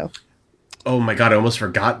Stitcher Radio. Oh my god, I almost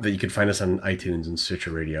forgot that you could find us on iTunes and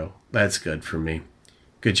Stitcher Radio. That's good for me.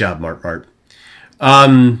 Good job, Mart.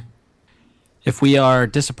 If we are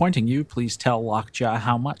disappointing you, please tell Lockjaw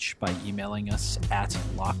how much by emailing us at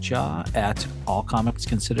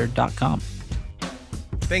lockjaw@allcomicsconsidered.com.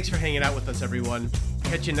 Thanks for hanging out with us, everyone.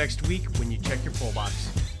 Catch you next week when you check your pull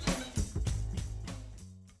box.